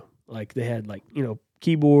too. They had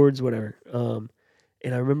keyboards, whatever.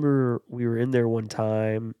 And I remember we were in there one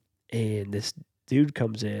time and this dude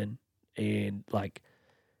comes in and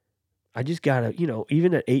I just got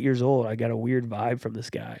even at 8 years old, I got a weird vibe from this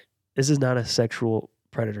guy. This is not a sexual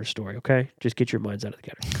predator story, okay? Just get your minds out of the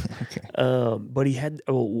gutter. Okay. But he had,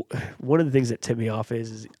 one of the things that tipped me off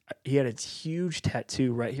is he had a huge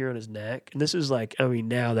tattoo right here on his neck. And this is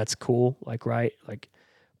now that's cool, right?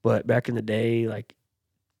 But back in the day,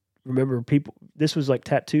 remember this was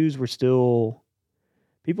tattoos were still,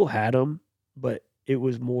 people had them, but it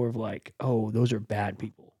was more of oh, those are bad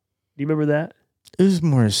people. Do you remember that? It was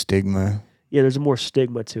more a stigma. Yeah, there's a more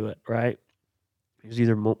stigma to it, right? There's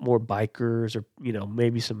either more bikers or,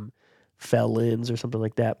 maybe some felons or something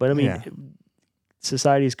like that. But I mean,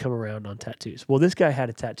 society's come around on tattoos. Well, this guy had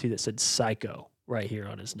a tattoo that said psycho right here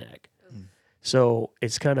on his neck. Mm. So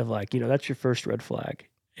it's kind of that's your first red flag.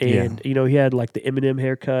 And, he had the Eminem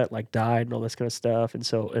haircut, dyed and all this kind of stuff. And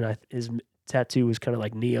so, his tattoo was kind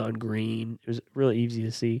of neon green. It was really easy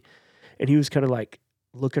to see. And he was kind of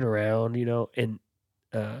looking around, and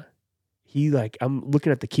I'm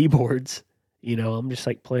looking at the keyboards, I'm just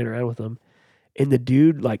playing around with them. And the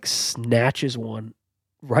dude snatches one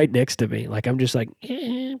right next to me. I'm just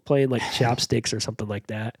playing chopsticks or something like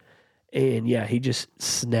that. And yeah, he just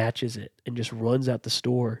snatches it and just runs out the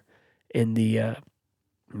store. And the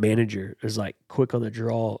manager is quick on the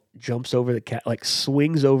draw, jumps over the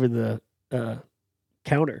swings over the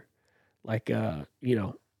counter, the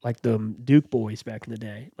Duke boys back in the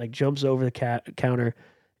day, jumps over the counter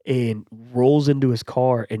and rolls into his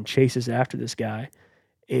car and chases after this guy.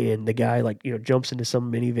 And the guy, like, jumps into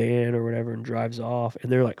some minivan or whatever and drives off.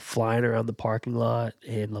 And they're like flying around the parking lot.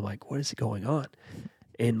 And I'm like, what is going on?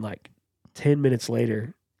 And like 10 minutes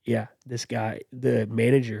later, yeah, this guy, the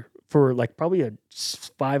manager, for like probably a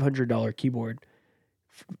 $500 keyboard,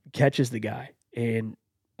 catches the guy and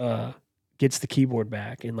gets the keyboard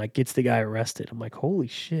back and like gets the guy arrested. I'm like, holy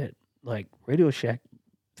shit. Like, Radio Shack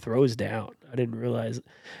throws down. I didn't realize.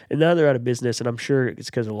 And now they're out of business. And I'm sure it's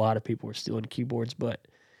because a lot of people were stealing keyboards. But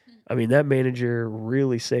I mean, that manager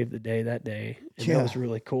really saved the day that day. And that was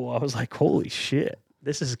really cool. I was like, holy shit,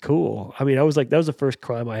 this is cool. I mean, I was like, that was the first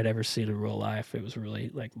crime I had ever seen in real life. It was really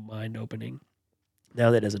like mind opening.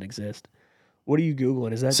 Now that doesn't exist. What are you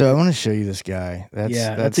Googling? Is that so? I want to show you this guy.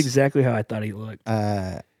 That's exactly how I thought he looked.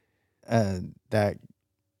 That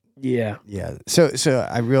Yeah. So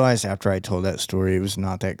I realized after I told that story, it was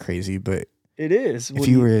not that crazy, but it is. If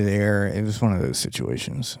you were there, it was one of those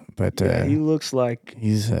situations. But he looks like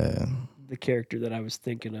he's the character that I was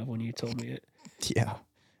thinking of when you told me it. Yeah.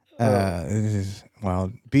 It is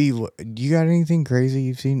wild. B, you got anything crazy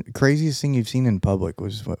you've seen? Craziest thing you've seen in public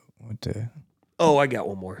was what the... Oh, I got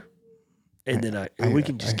one more. And then we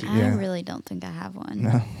can just keep... I really don't think I have one.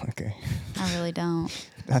 No? Okay. I really don't.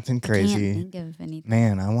 Nothing crazy. I can't think of anything.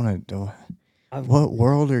 Man, I want to... What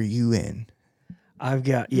world are you in? I've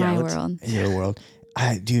got... My world. Your world.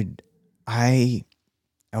 I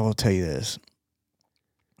will tell you this.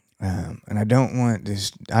 And I don't want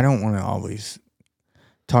to always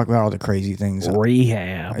talk about all the crazy things.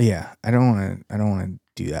 Rehab. Yeah, I don't want to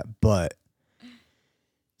do that. But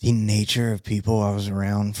the nature of people I was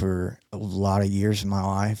around for a lot of years in my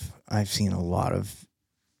life, I've seen a lot of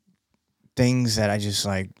things that I just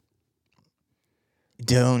like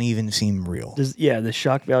don't even seem real. The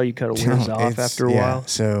shock value kind of wears off after a while.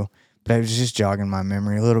 So, but I was just jogging my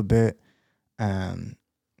memory a little bit, and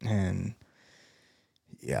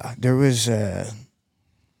yeah, there was a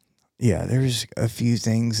few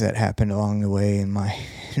things that happened along the way in my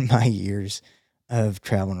years of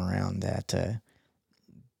traveling around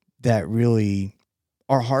that really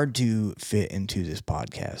are hard to fit into this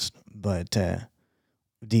podcast. But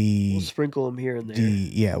we'll sprinkle them here and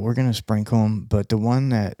there. We're gonna sprinkle them. But the one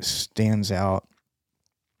that stands out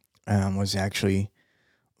was actually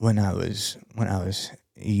when I was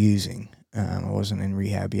using. I wasn't in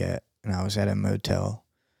rehab yet, and I was at a motel.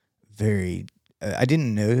 I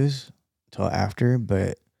didn't notice till after,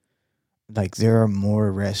 but like there are more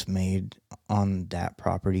arrests made on that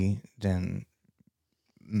property than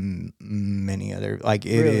many other. Like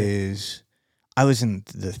it is. I was in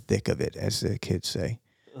the thick of it, as the kids say.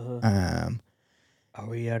 Are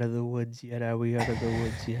we out of the woods yet? Are we out of the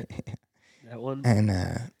woods yet? That one.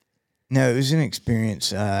 And no, it was an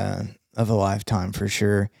experience of a lifetime for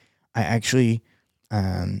sure. I actually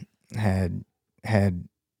had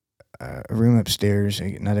a room upstairs.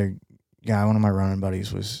 Another guy, one of my running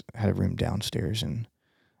buddies, had a room downstairs, and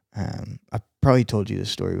I probably told you this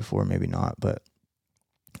story before, maybe not, but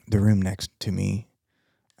the room next to me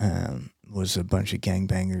was a bunch of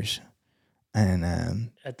gangbangers, and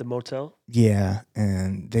at the motel. Yeah,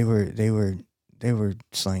 and they were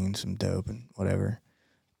slinging some dope and whatever.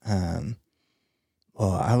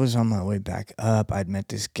 Well, I was on my way back up. I'd met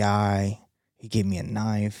this guy. He gave me a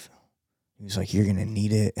knife. He was like, "You're gonna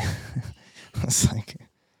need it." I was like,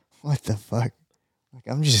 "What the fuck?" Like,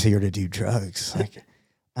 I'm just here to do drugs. Like,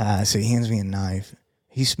 so he hands me a knife.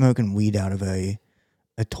 He's smoking weed out of a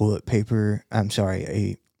toilet paper. I'm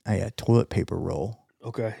sorry, a toilet paper roll.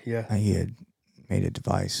 Okay, yeah. He had made a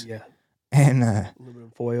device. Yeah. And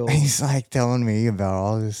aluminum foil. He's like telling me about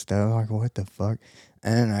all this stuff. I'm like, what the fuck?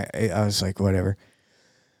 And I was like, whatever.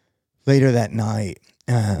 Later that night,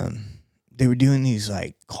 they were doing these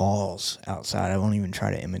like calls outside. I won't even try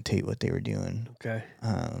to imitate what they were doing. Okay.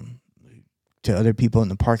 To other people in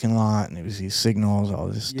the parking lot, and it was these signals, all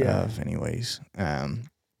this stuff. Anyways,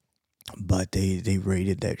 but they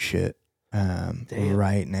raided that shit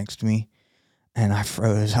right next to me, and I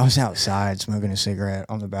froze. I was outside smoking a cigarette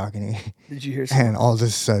on the balcony. Did you hear something? And all of a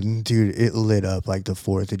sudden, dude, it lit up like the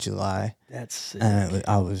 4th of July. That's sick.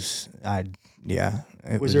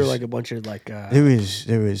 Was there like a bunch of like there was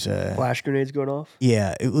flash grenades going off?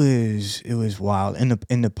 Yeah, it was wild.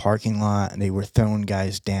 In the parking lot, they were throwing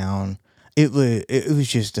guys down. It was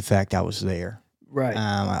just the fact I was there. Right.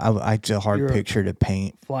 It's a hard picture to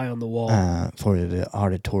paint. Fly on the wall. For the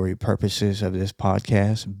auditory purposes of this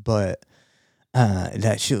podcast, but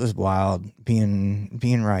that shit was wild.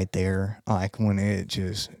 Being right there, like when it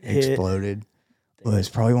just exploded, was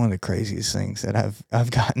probably one of the craziest things that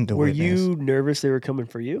I've gotten to witness. Were you nervous they were coming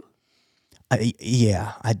for you? I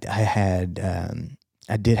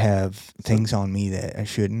did have things on me that I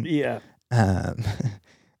shouldn't. Yeah. Um,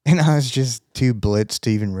 and I was just too blitzed to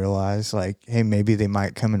even realize, like, hey, maybe they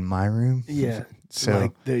might come in my room. Yeah. So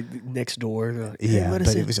like the next door. Like, hey, yeah, let us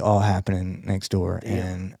but in. it was all happening next door, Damn.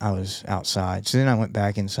 and I was outside. So then I went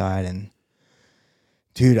back inside, and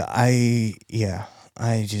dude, I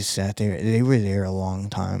just sat there. They were there a long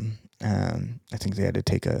time. I think they had to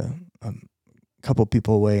take a couple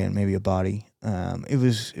people away and maybe a body. It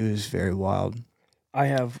was very wild. I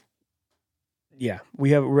have. Yeah,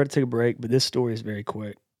 we're going to take a break, but this story is very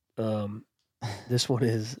quick. This one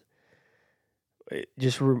is. I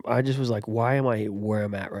just was like, why am I where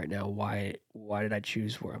I'm at right now? Why did I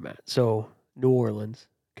choose where I'm at? So New Orleans,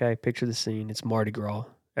 okay. Picture the scene. It's Mardi Gras.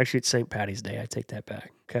 Actually, it's St. Patty's Day. I take that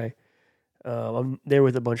back. Okay. I'm there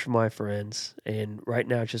with a bunch of my friends, and right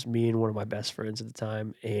now it's just me and one of my best friends at the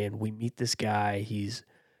time. And we meet this guy. He's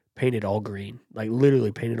painted all green, like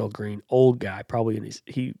literally painted all green. Old guy, probably,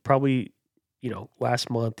 last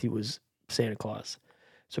month he was Santa Claus.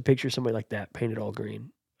 So picture somebody like that, painted all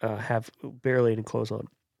green, have barely any clothes on.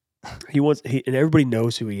 And everybody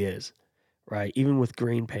knows who he is, right? Even with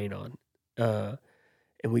green paint on. And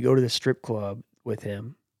we go to the strip club with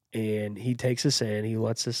him, and he takes us in. He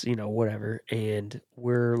lets us, whatever. And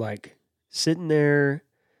we're like sitting there,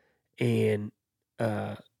 and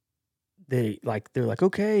they're like,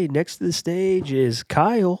 okay, next to the stage is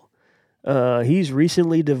Kyle. He's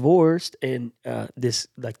recently divorced, and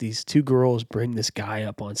these two girls bring this guy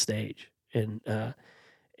up on stage, and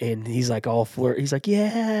he's like all flirt. He's like,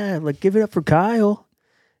 yeah, like give it up for Kyle.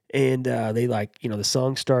 And they the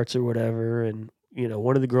song starts or whatever, and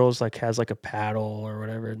one of the girls like has like a paddle or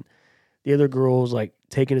whatever, and the other girl's like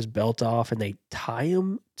taking his belt off, and they tie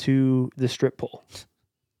him to the strip pole,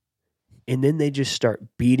 and then they just start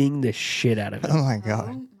beating the shit out of him. Oh my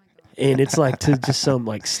god! And it's like to just some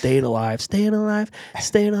like staying alive.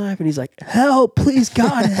 And he's like, help, please,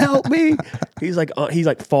 God, help me. He's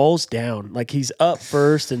like falls down. Like he's up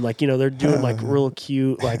first, and like, they're doing like real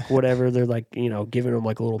cute, like whatever. They're like, giving him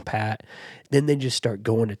like a little pat. Then they just start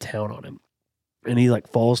going to town on him. And he like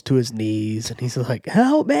falls to his knees, and he's like,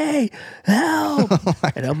 help me, help.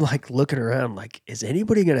 And I'm like looking around like, is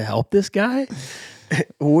anybody going to help this guy?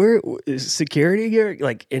 Where is security here?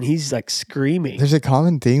 Like, and he's like screaming. There's a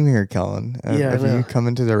common theme here, Kellen. Of you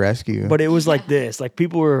coming to the rescue. But it was like this. Like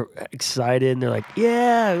people were excited, and they're like,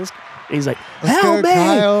 "Yeah!" And he's like, Let's "Help go, me!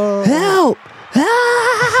 Kyle."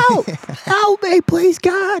 Help! Help me, please,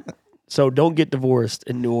 God!" So don't get divorced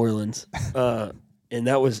in New Orleans. And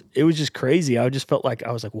it was just crazy. I just felt like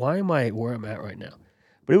I was like, "Why am I where I'm at right now?"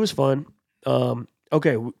 But it was fun.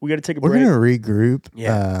 Okay, we got to take a break. We're gonna regroup.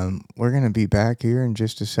 Yeah. We're gonna be back here in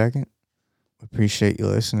just a second. Appreciate you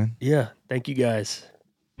listening. Yeah, thank you guys.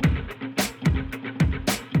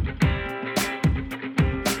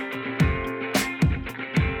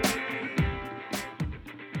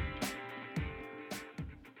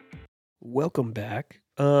 Welcome back.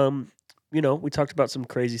 We talked about some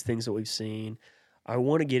crazy things that we've seen. I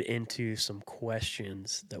want to get into some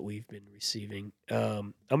questions that we've been receiving.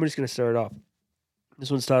 I'm just going to start off. This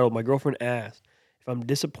one's titled, My Girlfriend Asked If I'm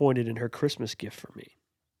Disappointed in Her Christmas Gift for Me.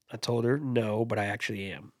 I told her no, but I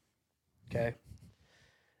actually am. Okay.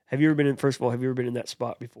 Have you ever been in that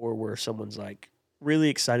spot before where someone's like really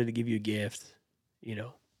excited to give you a gift?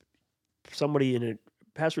 Somebody in a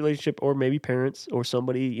past relationship, or maybe parents, or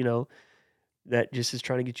somebody, that just is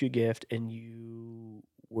trying to get you a gift, and you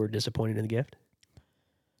were disappointed in the gift?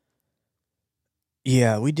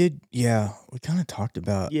 Yeah, we did. Yeah, we kind of talked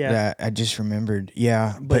about that. I just remembered.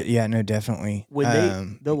 Yeah, but yeah, no, definitely.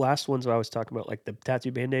 When the last ones I was talking about, like the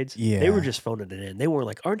tattoo Band-Aids, they were just phoning it in. They weren't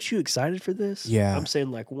like, aren't you excited for this? Yeah. I'm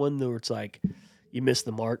saying like one where it's like, you missed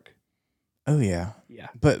the mark. Oh, yeah. Yeah.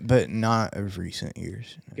 But not of recent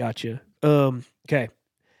years. Gotcha. Okay.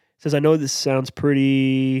 Says, I know this sounds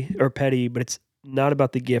pretty or petty, but it's not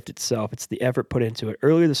about the gift itself. It's the effort put into it.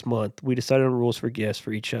 Earlier this month, we decided on rules for gifts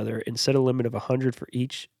for each other and set a limit of 100 for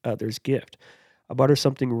each other's gift. I bought her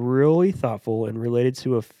something really thoughtful and related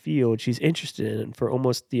to a field she's interested in for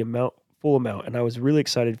almost the full amount, and I was really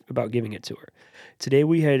excited about giving it to her. Today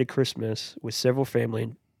we had a Christmas with several family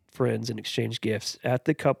and friends and exchanged gifts. All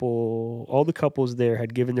the couples there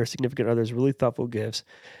had given their significant others really thoughtful gifts,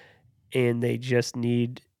 and they just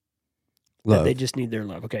need love. They just need their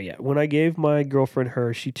love. Okay, yeah. When I gave my girlfriend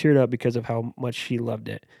hers, she teared up because of how much she loved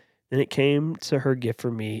it. Then it came to her gift for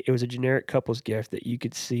me. It was a generic couple's gift that you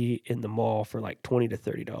could see in the mall for like $20 to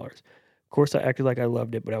 $30. Of course, I acted like I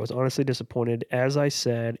loved it, but I was honestly disappointed. As I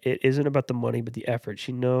said, it isn't about the money, but the effort.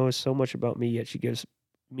 She knows so much about me, yet she gives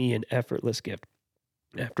me an effortless gift.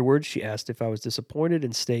 Afterwards, she asked if I was disappointed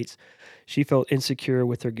and states she felt insecure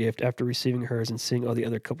with her gift after receiving hers and seeing all the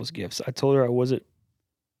other couples' gifts. I told her I wasn't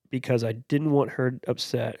because I didn't want her to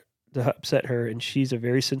upset her, and she's a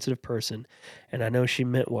very sensitive person, and I know she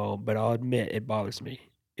meant well, but I'll admit it bothers me.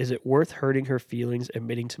 Is it worth hurting her feelings,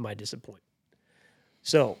 admitting to my disappointment?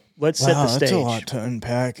 So let's set the Wow, stage. that's a lot to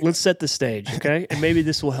unpack. Let's set the stage, okay? And maybe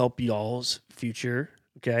this will help y'all's future,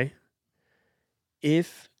 okay?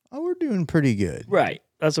 We're doing pretty good. Right,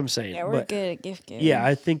 that's what I'm saying. Yeah, we're good at gift giving. Yeah,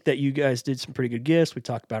 I think that you guys did some pretty good gifts. We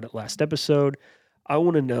talked about it last episode. I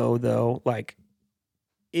want to know though, like,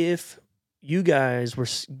 if you guys were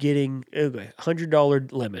getting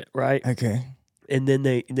 $100 limit, right? Okay. And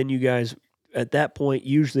then you guys at that point,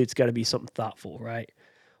 usually it's got to be something thoughtful, right?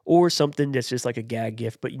 Or something that's just like a gag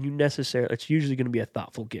gift, but it's usually going to be a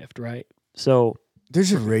thoughtful gift, right? So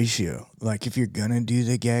there's a ratio. Like if you're gonna do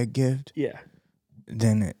the gag gift, yeah,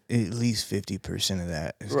 then at least 50% of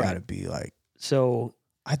that has got to be like. So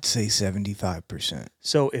I'd say 75%.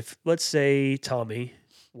 So if let's say Tommy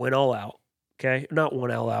went all out, okay, not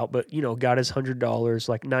went all out, but got his $100,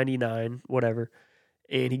 like 99, whatever,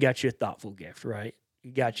 and he got you a thoughtful gift, right? He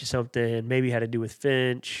got you something, maybe had to do with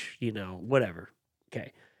Finch, whatever.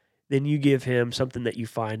 Okay. Then you give him something that you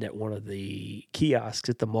find at one of the kiosks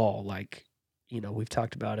at the mall. Like, we've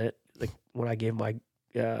talked about it. Like when I gave my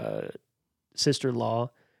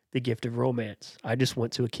sister-in-law the gift of romance, I just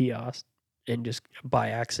went to a kiosk and just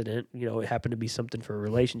by accident, it happened to be something for a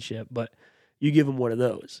relationship, but you give him one of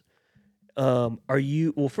those. Well,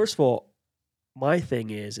 first of all, my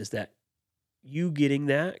thing is that you getting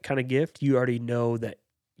that kind of gift, you already know that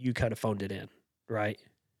you kind of phoned it in, right?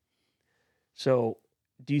 So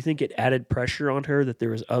do you think it added pressure on her that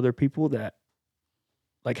there was other people that,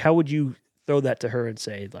 like, how would you throw that to her and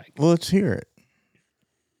say, like, well, let's hear it.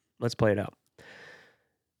 Let's play it out.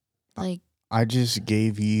 Like, I just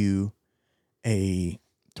gave you a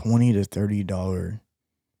 $20 to $30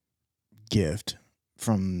 gift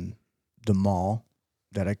from the mall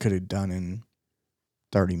that I could have done in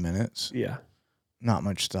 30 minutes. Yeah. Not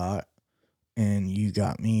much thought. And you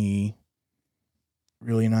got me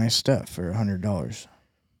really nice stuff for $100.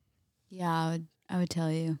 yeah, I would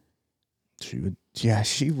tell you. She would. Yeah,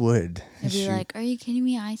 she would. I'd be like, are you kidding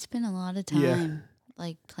me? I spent a lot of time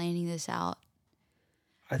like planning this out.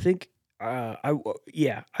 I think I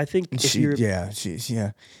think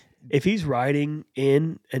if he's writing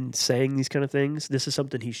in and saying these kind of things, this is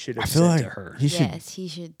something he should have said to her. He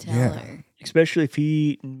should tell her. Especially if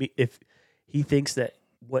he thinks that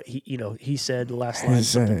what he said the last line.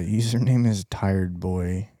 His username is Tired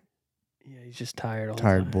Boy. Yeah, he's just tired all the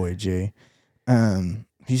Tired time. Boy J.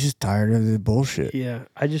 He's just tired of the bullshit. Yeah,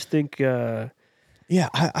 I just think. Yeah,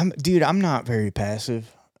 I'm not very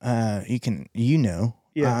passive. Yeah.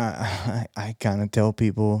 I kind of tell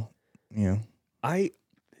people,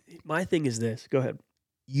 my thing is this. Go ahead.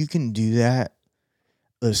 You can do that.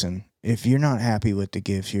 Listen, if you're not happy with the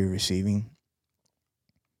gifts you're receiving,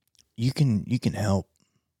 you can help.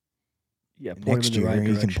 Yeah, point next them in the year, right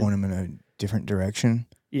you direction. can point them in a different direction.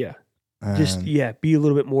 Yeah. Just be a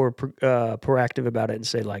little bit more proactive about it and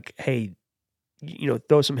say like, hey,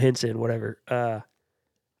 throw some hints in, whatever.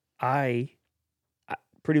 I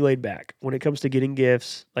pretty laid back when it comes to getting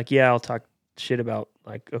gifts. Like, yeah, I'll talk shit about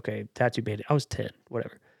like, okay, tattoo bandit. I was 10,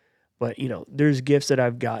 whatever. But there's gifts that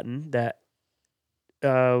I've gotten that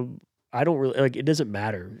I don't really like. It doesn't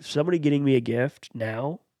matter. Somebody getting me a gift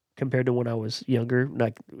now compared to when I was younger.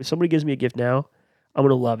 Like, if somebody gives me a gift now, I'm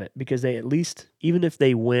gonna love it because they at least, even if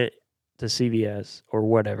they went to CVS or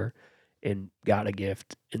whatever and got a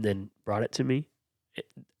gift and then brought it to me,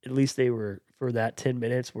 at least they were, for that 10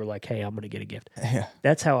 minutes, were like, hey, I'm going to get a gift. Yeah.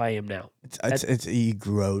 That's how I am now. It's you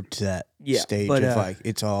grow to that stage of like,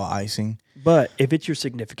 it's all icing. But if it's your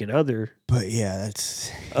significant other. But yeah,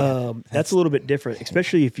 that's a little bit different,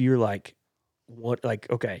 especially if you're like,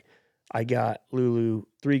 okay, I got Lulu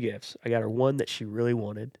 3 gifts. I got her one that she really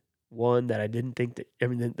wanted, one that I didn't think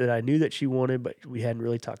that I knew that she wanted, but we hadn't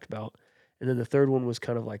really talked about. And then the third one was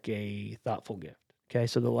kind of like a thoughtful gift. Okay,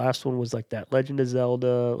 so the last one was like that Legend of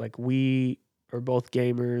Zelda. Like, we are both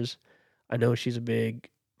gamers. I know she's a big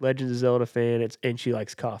Legend of Zelda fan, and she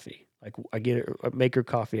likes coffee. Like, I make her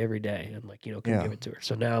coffee every day, and like, give it to her.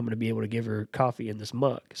 So now I'm going to be able to give her coffee in this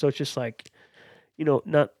mug. So it's just like,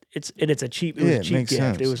 it's a cheap. It was a cheap gift.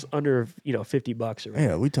 Sense. It was under $50 or whatever.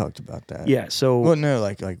 Yeah, we talked about that. Yeah. So no,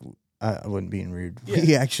 like I wasn't being rude. Yeah.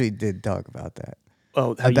 We actually did talk about that.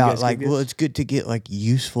 Oh, how about you guys like, well, it's good to get like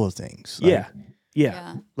useful things. Like,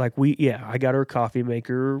 yeah. Like I got her a coffee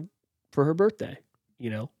maker for her birthday,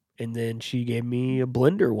 and then she gave me a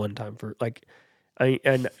blender one time for like,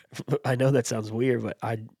 I know that sounds weird, but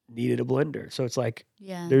I needed a blender. So it's like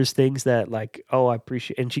Yeah. there's things that like, oh, I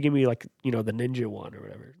appreciate, and she gave me like, you know, the Ninja one or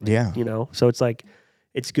whatever. Like, Yeah. you know, so it's like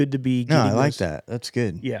it's good to be No, getting I like those, that. That's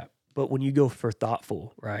good. yeah. But when you go for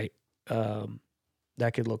thoughtful, right?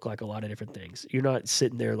 That could look like a lot of different things. You're not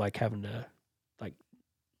sitting there like having to like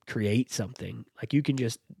create something. Like you can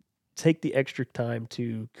just take the extra time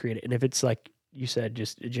to create it. And if it's like you said,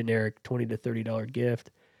 just a generic $20 to $30 gift,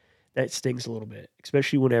 that stings a little bit,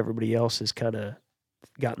 especially when everybody else has kind of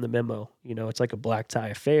gotten the memo. You know, it's like a black tie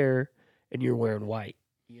affair and you're wearing white.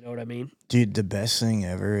 You know what I mean? Dude, the best thing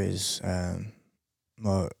ever is,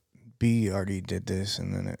 well, B already did this,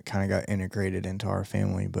 and then it kind of got integrated into our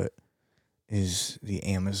family, but is the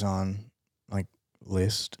Amazon, like,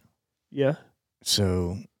 list. Yeah.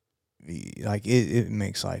 So, like, it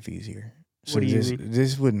makes life easier. So What do you mean?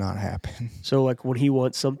 this would not happen. So like when he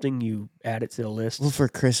wants something, you add it to the list. Well, for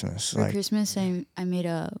Christmas. For like, Christmas, I made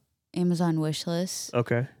a Amazon wish list,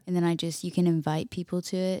 Okay. and then you can invite people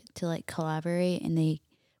to it to like collaborate, and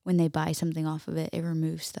when they buy something off of it, it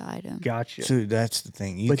removes the item. Gotcha. So that's the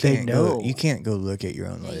thing. But they know. You can't go look at your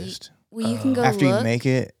own Yeah, list. Well, you can go After look. you make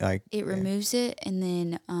it, like It removes it, and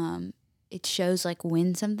then it shows like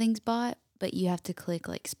when something's bought, but you have to click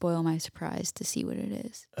like spoil my surprise to see what it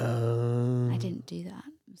is. I didn't do that.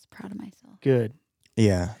 I was proud of myself. Good.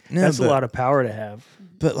 Yeah. No, That's a lot of power to have.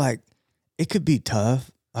 But like, it could be tough.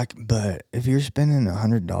 Like, but if you're spending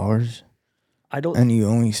 $100, and you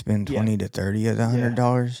only spend 20 to 30 of the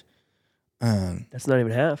 $100, that's not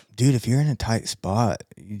even half. Dude, if you're in a tight spot,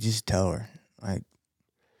 you just tell her. Like,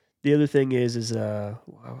 the other thing is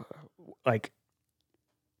like,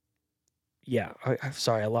 yeah. I'm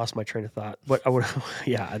sorry, I lost my train of thought. But I would,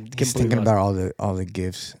 yeah, I'm just thinking about all the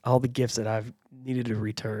gifts, all the gifts that I've needed to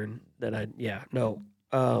return. Yeah.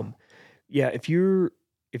 If you're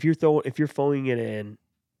phoning it in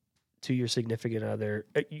to your significant other,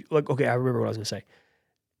 okay, I remember what I was gonna say.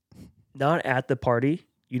 Not at the party.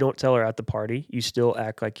 You don't tell her at the party. You still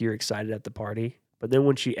act like you're excited at the party. But then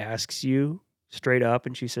when she asks you straight up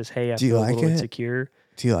and she says, "Hey, I feel a little insecure."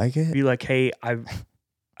 Do you like it? Be like, "Hey, I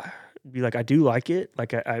do like it.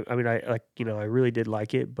 Like I mean, I like, you know, I really did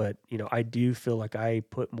like it, but you know, I do feel like I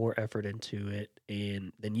put more effort into it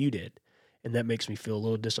than you did, and that makes me feel a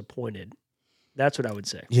little disappointed." That's what I would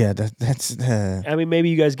say. Yeah, that's. I mean, maybe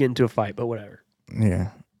you guys get into a fight, but whatever.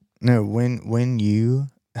 Yeah, no. When you,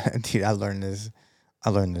 dude, I learned this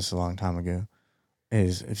a long time ago.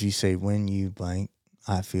 Is if you say when you blank,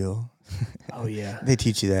 I feel. Oh yeah, they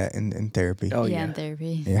teach you that in therapy. Oh yeah, in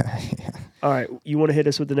therapy. Yeah. All right, you want to hit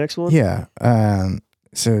us with the next one? Yeah.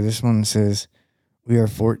 So this one says, "We are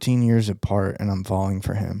 14 years apart, and I'm falling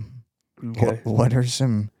for him. Okay. What are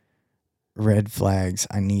some red flags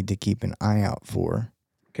I need to keep an eye out for?"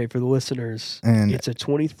 Okay, for the listeners, And it's a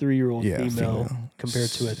 23-year-old female compared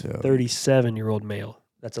to a 37-year-old male.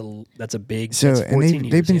 That's a big. So, that's 14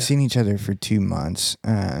 and they've been seeing each other for 2 months.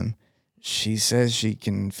 She says she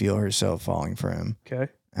can feel herself falling for him. Okay.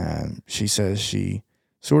 She says she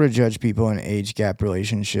sort of judged people in age gap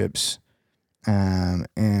relationships,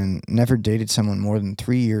 and never dated someone more than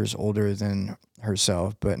 3 years older than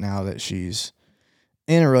herself. But now that she's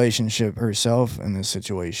in a relationship herself in this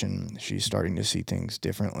situation, she's starting to see things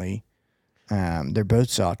differently. They're both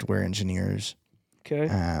software engineers. Okay.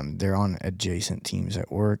 They're on adjacent teams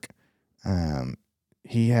at work.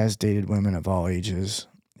 He has dated women of all ages.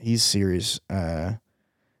 He's serious, or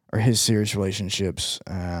his serious relationships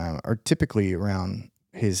are typically around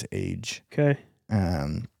his age. Okay.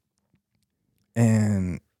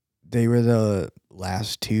 And they were the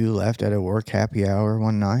last two left at a work happy hour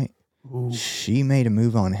one night. Ooh. She made a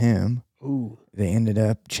move on him. Ooh. They ended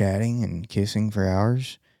up chatting and kissing for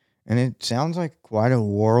hours. And it sounds like quite a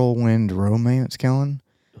whirlwind romance, Kellen.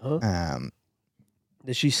 Uh-huh.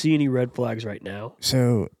 Does she see any red flags right now?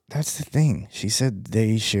 So that's the thing. She said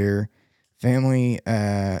they share family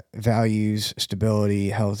values, stability,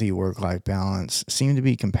 healthy work-life balance, seem to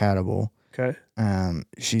be compatible. Okay.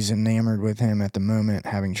 She's enamored with him at the moment,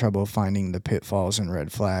 having trouble finding the pitfalls and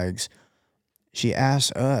red flags. She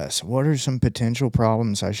asks us, what are some potential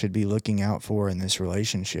problems I should be looking out for in this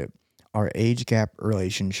relationship? Are age gap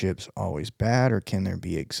relationships always bad, or can there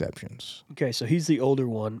be exceptions? Okay, so he's the older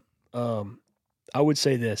one. I would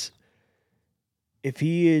say this. If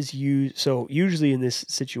he is so usually in this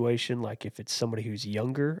situation, like if it's somebody who's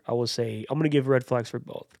younger, I will say, I'm going to give red flags for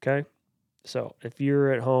both, okay? So if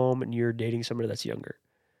you're at home and you're dating somebody that's younger,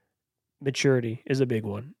 maturity is a big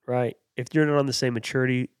one, right? If you're not on the same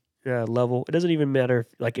maturity level, it doesn't even matter.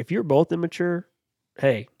 If you're both immature,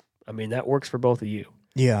 hey, I mean, that works for both of you.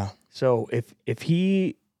 Yeah. So if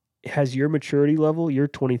he has your maturity level. You're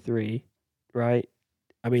 23, right?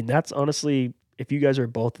 I mean, that's honestly, if you guys are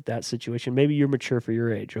both at that situation, maybe you're mature for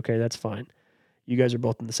your age. Okay, that's fine. You guys are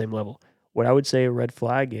both in the same level. What I would say a red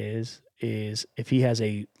flag is if he has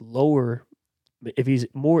a lower, if he's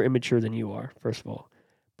more immature than you are, first of all.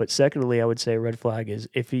 But secondly, I would say a red flag is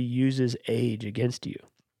if he uses age against you,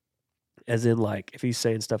 as in like if he's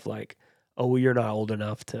saying stuff like, "Oh, well, you're not old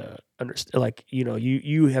enough to understand," like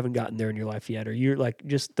you haven't gotten there in your life yet, or you're like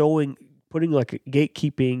just putting like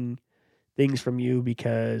gatekeeping things from you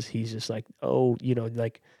because he's just like, oh,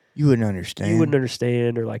 like You wouldn't understand. you wouldn't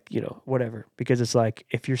understand, or like whatever. Because it's like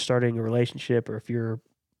if you're starting a relationship or if you're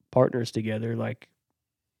partners together, like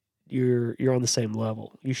you're on the same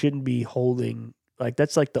level. You shouldn't be holding like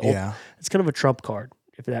that's like the Yeah. it's kind of a trump card,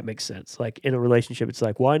 if that makes sense. Like in a relationship, it's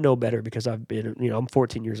like, well, I know better because I've been, I'm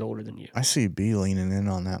 14 years older than you. I see B leaning in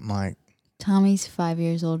on that mic. Tommy's 5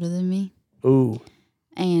 years older than me. Ooh.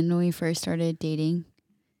 And when we first started dating,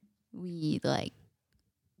 we like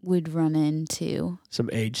would run into Some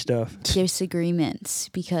age stuff. disagreements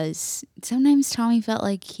because sometimes Tommy felt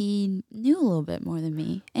like he knew a little bit more than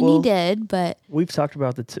me, and Well, he did. But We've talked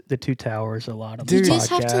about the two towers a lot on you this just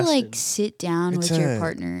have to podcast, like and sit down It's with your a-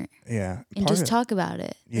 partner Yeah. and part just of- talk about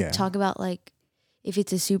it. Yeah. Like, talk about like if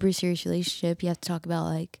it's a super serious relationship, you have to talk about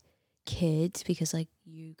like kids because like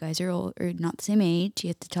you guys are old or not the same age. You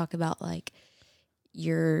have to talk about like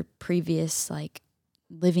your previous like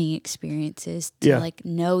living experiences to Yeah. like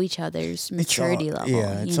know each other's It's maturity all, level.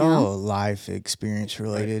 Yeah, it's you know? all life experience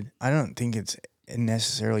related. I don't think it's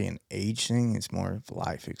necessarily an age thing. It's more of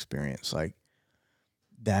life experience, like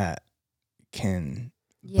that can.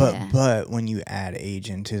 Yeah. But when you add age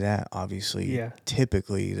into that, obviously, Yeah.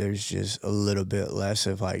 typically there's just a little bit less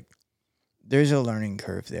of like there's a learning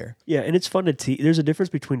curve there. Yeah, and it's fun to there's a difference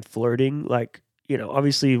between flirting, like,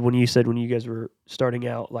 obviously when you said when you guys were starting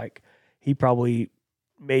out, like he probably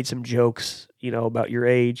made some jokes, about your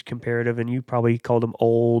age comparative, and you probably called him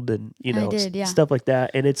old and, I did, yeah. stuff like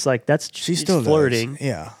that. And it's like She it's still flirting. does.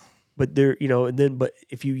 Yeah. But there, but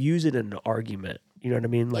if you use it in an argument, you know what I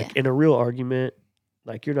mean? Like Yeah. in a real argument,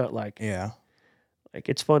 like you're not like, Yeah. like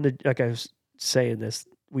it's fun to, like I was saying this,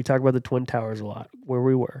 we talk about the Twin Towers a lot, where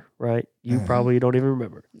we were, right? You Uh-huh. probably don't even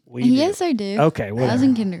remember. We do. Yes, I do. Okay, I was whatever.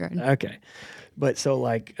 in kindergarten. Okay. But so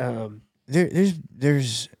like,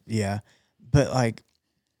 There's yeah, but like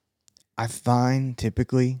I find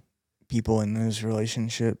typically people in those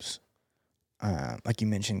relationships, like you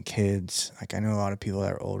mentioned, kids. Like I know a lot of people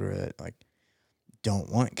that are older that like don't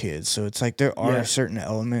want kids. So it's like there are Yeah. certain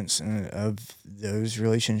elements of those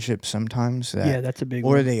relationships sometimes that, yeah, that's a big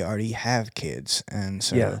or one. they already have kids, and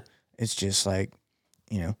so Yeah. it's just like,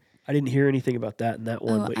 I didn't hear anything about that in that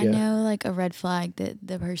one, Oh, but I yeah. know like a red flag that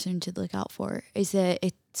the person should look out for is that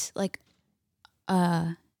it's like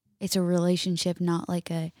it's a relationship, not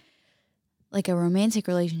like a romantic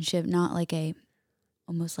relationship, not like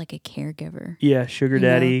almost like a caregiver. Yeah, sugar You know?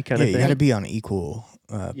 daddy kind yeah, of you thing. got to be on equal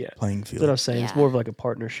Yeah. playing That's what I field, was saying. It's Yeah. more of like a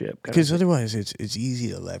partnership. Kind because of thing. otherwise it's easy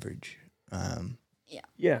to leverage.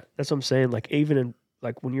 Yeah, that's what I'm saying. Like even in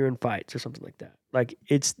like when you're in fights or something like that. Like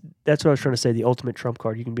that's what I was trying to say. The ultimate trump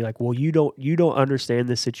card. You can be like, well, you don't understand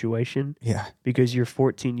this situation Yeah. because you're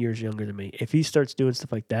 14 years younger than me. If he starts doing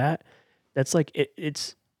stuff like that, that's like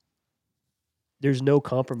it's. There's no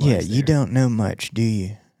compromise. Yeah, you there. don't know much, do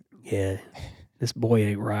you? Yeah, this boy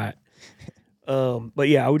ain't right. But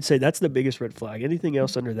yeah, I would say that's the biggest red flag. Anything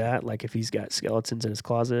else under that, like if he's got skeletons in his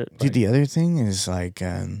closet, Dude, like, the other thing is like,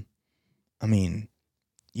 I mean,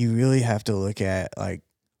 you really have to look at like,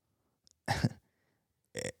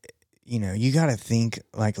 you got to think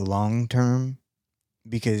like long term,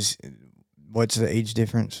 because what's the age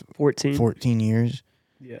difference? 14. 14 years.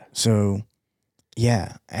 Yeah, So,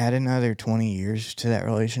 yeah, add another 20 years to that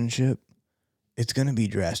relationship, it's going to be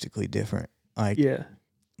drastically different. Like, yeah,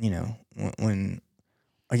 when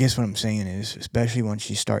I guess what I'm saying is, especially once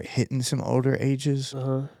you start hitting some older ages,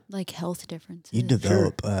 Like health differences. you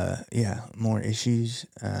develop, more issues.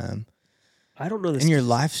 I don't know this. And your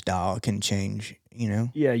lifestyle can change,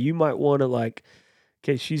 Yeah, you might want to like.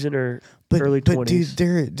 Okay, she's in her But early but 20s.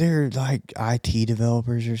 dude, they're like IT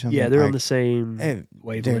developers or something. Yeah, they're on like, the same they're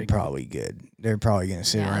wavelength. probably good. They're probably gonna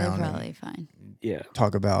sit Yeah, they're around probably and fine. Yeah,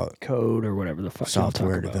 talk about code or whatever the fuck y'all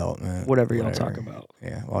software talk about. development, Whatever y'all talk about.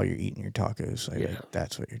 Yeah, while you're eating your tacos, like Yeah.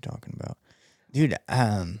 that's what you're talking about, dude.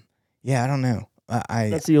 Yeah, I don't know.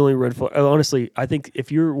 That's the only red flag. Honestly, I think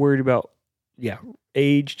if you're worried about,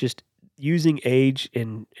 age, just using age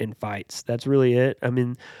in fights, that's really it. I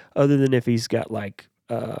mean, other than if he's got like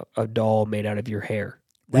a doll made out of your hair,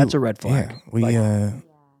 that's a red flag. Yeah,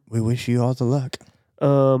 we wish you all the luck.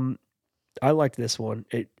 I liked this one.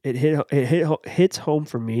 It hits home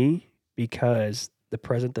for me because the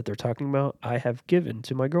present that they're talking about I have given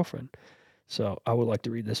to my girlfriend. So I would like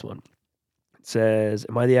to read this one. It says,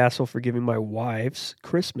 "Am I the asshole for giving my wife's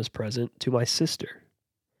Christmas present to my sister?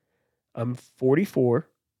 I'm 44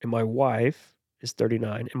 and my wife is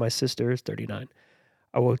 39 and my sister is 39.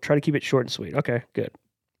 I will try to keep it short and sweet." Okay, good.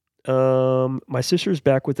 My sister is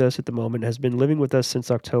back with us at the moment and has been living with us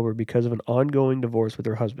since October because of an ongoing divorce with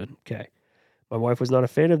her husband. Okay. My wife was not a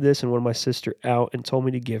fan of this and wanted my sister out and told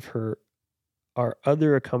me to give her our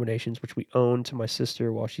other accommodations, which we own, to my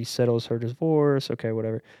sister while she settles her divorce. Okay,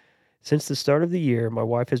 whatever. Since the start of the year, my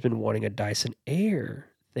wife has been wanting a Dyson Air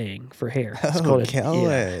thing for hair. It's Oh, called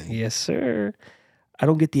Kellen. yes, sir. I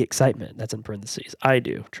don't get the excitement. That's in parentheses. I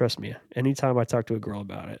do. Trust me. Anytime I talk to a girl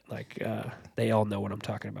about it, like they all know what I'm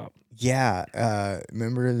talking about. Yeah.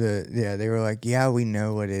 Remember they were like, yeah, we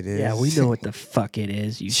know what it is. Yeah, we know what the fuck it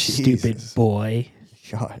is, you stupid Jesus. boy.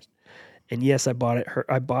 God. And yes, I bought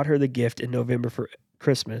her the gift in November for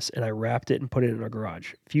Christmas, and I wrapped it and put it in our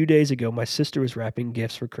garage. A few days ago, my sister was wrapping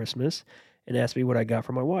gifts for Christmas and asked me what I got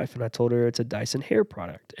for my wife, and I told her it's a Dyson hair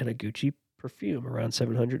product and a Gucci perfume, around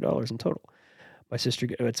 $700 in total. My sister,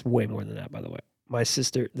 it's way more than that, by the way. My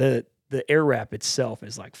sister, the air wrap itself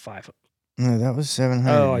is like five. No, that was 700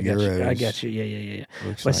 Oh, I got euros. you. I got you. Yeah.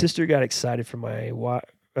 Looks My like. sister got excited for my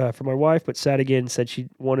wife, but sad again. Said she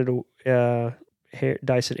wanted a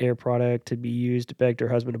Dyson Air product to be used. Begged her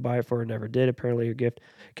husband to buy it for her. Never did. Apparently, her gift.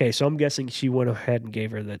 Okay, so I'm guessing she went ahead and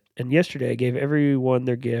gave her that. And yesterday, I gave everyone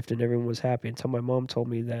their gift, and everyone was happy until my mom told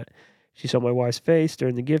me that she saw my wife's face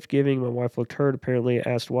during the gift giving. My wife looked hurt. Apparently,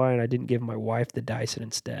 asked why, and I didn't give my wife the Dyson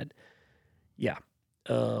instead. Yeah.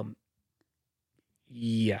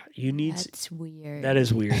 Yeah, you need. That's weird. That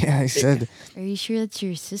is weird. Yeah, he said. Are you sure that's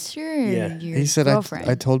your sister or Yeah. your He said girlfriend?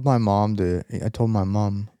 I told my mom the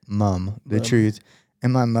truth,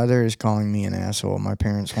 and my mother is calling me an asshole. My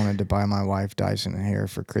parents wanted to buy my wife Dyson hair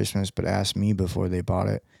for Christmas, but asked me before they bought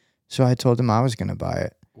it, so I told them I was gonna buy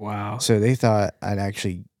it. Wow. So they thought I'd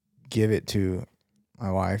actually give it to my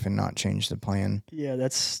wife and not change the plan. Yeah,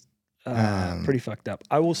 that's pretty fucked up.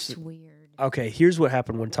 I will. That's weird. Okay, here's what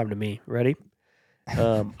happened one time to me. Ready?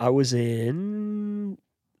 I was in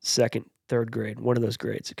second, third grade, one of those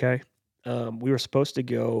grades. Okay, we were supposed to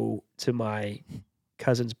go to my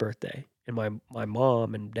cousin's birthday, and my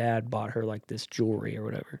mom and dad bought her like this jewelry or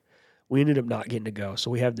whatever. We ended up not getting to go, so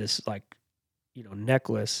we have this like,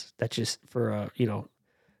 necklace that's just for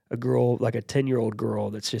a girl, like a 10-year-old girl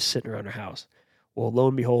that's just sitting around her house. Well, lo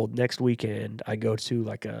and behold, next weekend I go to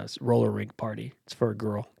like a roller rink party. It's for a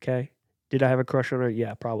girl. Okay, did I have a crush on her?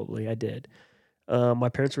 Yeah, probably I did. My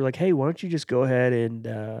parents were like, "Hey, why don't you just go ahead and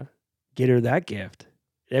get her that gift?"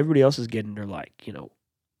 Everybody else is getting her like,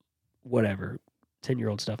 whatever,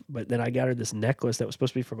 10-year-old stuff. But then I got her this necklace that was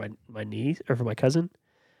supposed to be for my niece or for my cousin,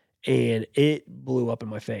 and it blew up in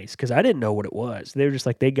my face because I didn't know what it was. They were just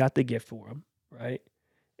like, they got the gift for him, right?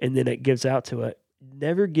 And then it gives out to it.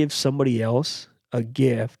 Never give somebody else a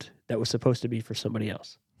gift that was supposed to be for somebody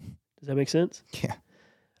else. Does that make sense? Yeah.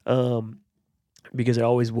 Because it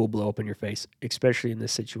always will blow up in your face, especially in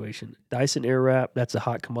this situation. Dyson Airwrap, that's a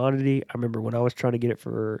hot commodity. I remember when I was trying to get it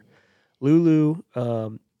for Lulu. I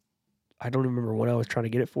don't even remember when I was trying to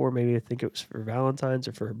get it for. Maybe I think it was for Valentine's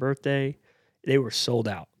or for her birthday. They were sold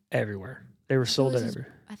out everywhere. They were sold out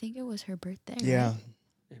everywhere. I think it was her birthday. Yeah. Right?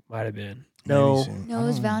 It might have been. Maybe No, so. No, I it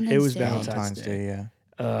was don't know. Valentine's Day. it was Valentine's Day.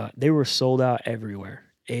 Yeah. They were sold out everywhere,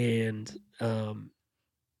 and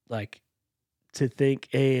like to think,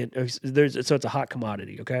 and so it's a hot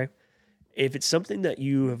commodity. Okay, if it's something that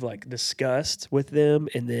you have like discussed with them,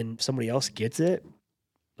 and then somebody else gets it,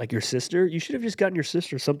 like your sister, you should have just gotten your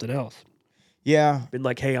sister something else. Yeah. Been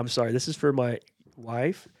like, hey, I'm sorry, this is for my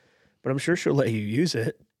wife, but I'm sure she'll let you use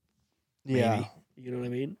it. Yeah. Maybe. You know what I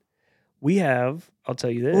mean? We have. I'll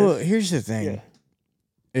tell you this. Well, here's the thing. Yeah.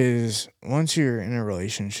 Is once you're in a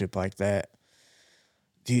relationship like that,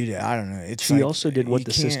 dude, I don't know. It's She like also didn't you want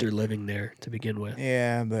the can't- sister living there to begin with.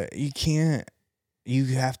 Yeah, but you can't. You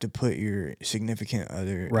have to put your significant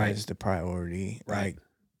other Right. as the priority. Right. Like,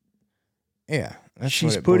 yeah, that's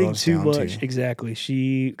She's what it putting boils too down much. to. Exactly.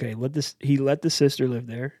 He let the sister live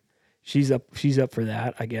there. She's up for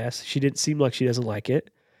that, I guess. She didn't seem like she doesn't like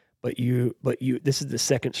it. But you this is the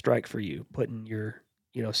second strike for you, putting your,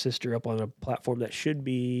 sister up on a platform that should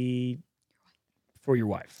be for your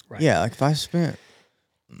wife, right? Yeah, like if I spent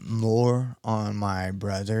more on my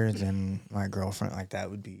brother than my girlfriend, like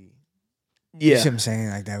that would be. You see what I'm saying?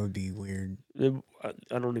 Like that would be weird. I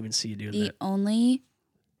don't even see you doing The that. only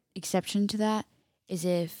exception to that is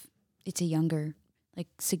if it's a younger, like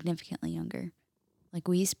significantly younger. Like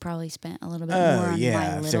we probably spent a little bit Oh, more on yeah,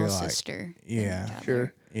 my if they're little like- sister. than yeah. each other.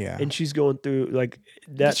 Sure. Yeah. And she's going through like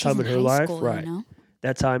that She's time in her high life, school, right? You know?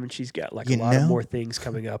 That time, and she's got like You a lot of know? more things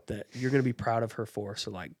coming up that you're going to be proud of her for. So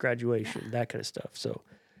like graduation, that kind of stuff. So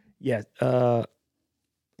yeah, yeah.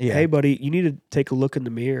 hey buddy, you need to take a look in the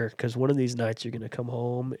mirror because one of these nights you're going to come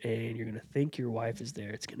home and you're going to think your wife is there.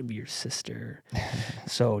 It's going to be your sister.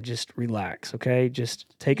 So just relax, okay? Just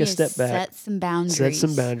take a You step back. Set some boundaries. Set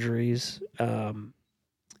some boundaries.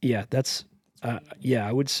 Yeah, that's yeah.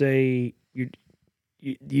 I would say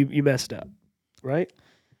you messed up, right?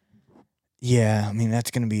 Yeah, I mean that's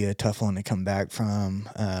gonna be a tough one to come back from.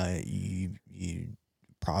 You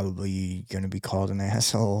probably gonna be called an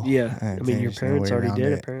asshole. Yeah, I mean your there's no parents way already around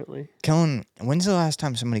did it. apparently. Kellen, when's the last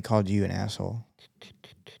time somebody called you an asshole?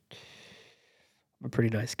 I'm a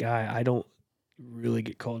pretty nice guy. I don't really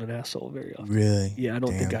get called an asshole very often. Really? Yeah, I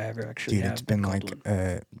don't think Damn. I ever actually Dude, have it's been called like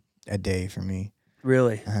one. a day for me.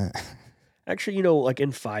 Really. Uh, Actually, like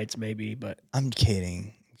in fights maybe, but I'm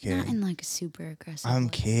kidding. Not in like a super aggressive I'm way.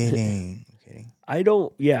 kidding. I'm kidding. I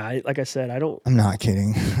don't. Yeah, like I said, I don't. I'm not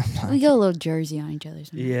kidding. I'm not We go a little Jersey on each other.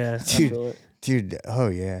 Sometimes. Yeah, I Dude. feel it. Dude, oh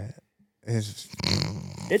yeah. It's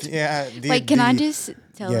yeah. Dude, Wait, can I dude. just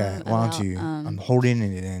tell Yeah, them why about, don't you? I'm holding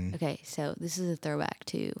it in. Okay, so this is a throwback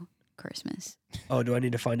to Christmas. Oh, do I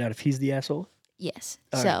need to find out if he's the asshole? Yes.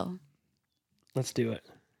 All So Let's do it.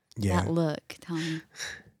 Yeah. that look, Tommy.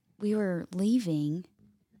 We were leaving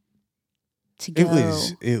to go.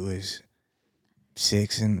 It was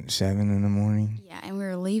 6 and 7 in the morning. Yeah, and we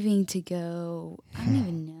were leaving to go. I don't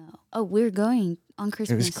even know. Oh, we were going on It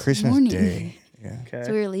Christmas. was Christmas morning. Day. Yeah. Okay.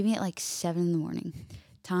 So we were leaving at like 7 in the morning.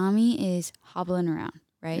 Tommy is hobbling around,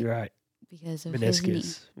 right? You're right. Because of his knee.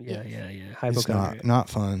 Meniscus. Yeah. Yes. It's Hypochondria. not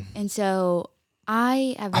fun. And so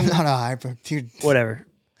I have I'm been, not a hyper dude. Whatever.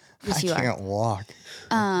 yes, I you are. can't walk.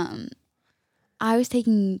 I was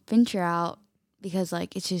taking Fincher out because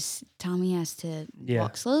like it's just Tommy has to Yeah.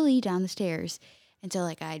 walk slowly down the stairs. And so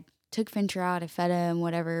like I took Fincher out, I fed him,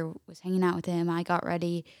 whatever, was hanging out with him. I got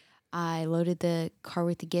ready. I loaded the car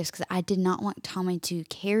with the gifts because I did not want Tommy to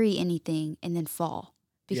carry anything and then fall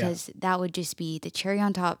because that would just be the cherry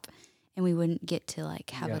on top and we wouldn't get to like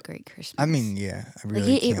have a great Christmas. I mean, yeah. I like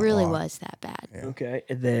really it can't really walk. was that bad. Yeah. Okay.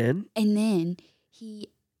 And then And then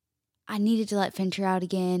I needed to let Fincher out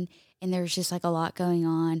again, and there was just like a lot going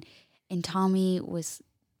on. And Tommy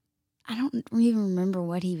I don't even remember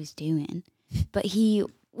what he was doing, but he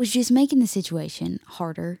was just making the situation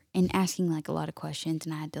harder and asking like a lot of questions.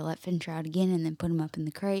 And I had to let Fincher out again and then put him up in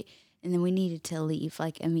the crate. And then we needed to leave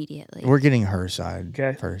like immediately. We're getting her side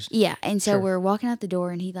Okay. first. Yeah. And so Sure. we're walking out the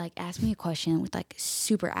door, and he like asked me a question with like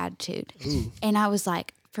super attitude. Ooh. And I was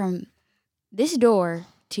like, from this door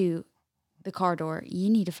to the car door, you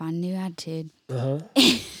need to find a new attitude.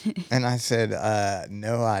 And I said,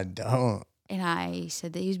 no, I don't. And I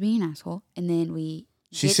said that he was being an asshole. And then we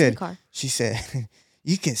She get to said, the car. she said,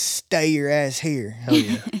 you can stay your ass here. Hell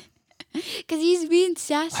yeah. Because he's being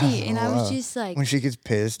sassy. And I was Wow. just like, When she gets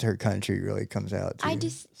pissed, her country really comes out too.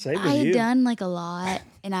 Same with I had you. done like a lot.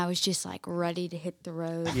 And I was just like ready to hit the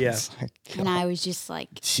road. Yeah. It's like, And I was just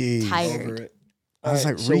like jeez. tired. Over it. I was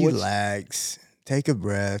Alright, like, so what's- relax, take a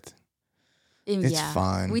breath. And It's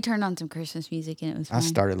fine. We turned on some Christmas music and it was fine. I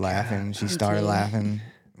started laughing. She Me started too. laughing.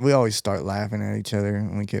 We always start laughing at each other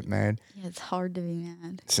when we get mad. Yeah, it's hard to be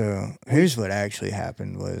mad. So here's what actually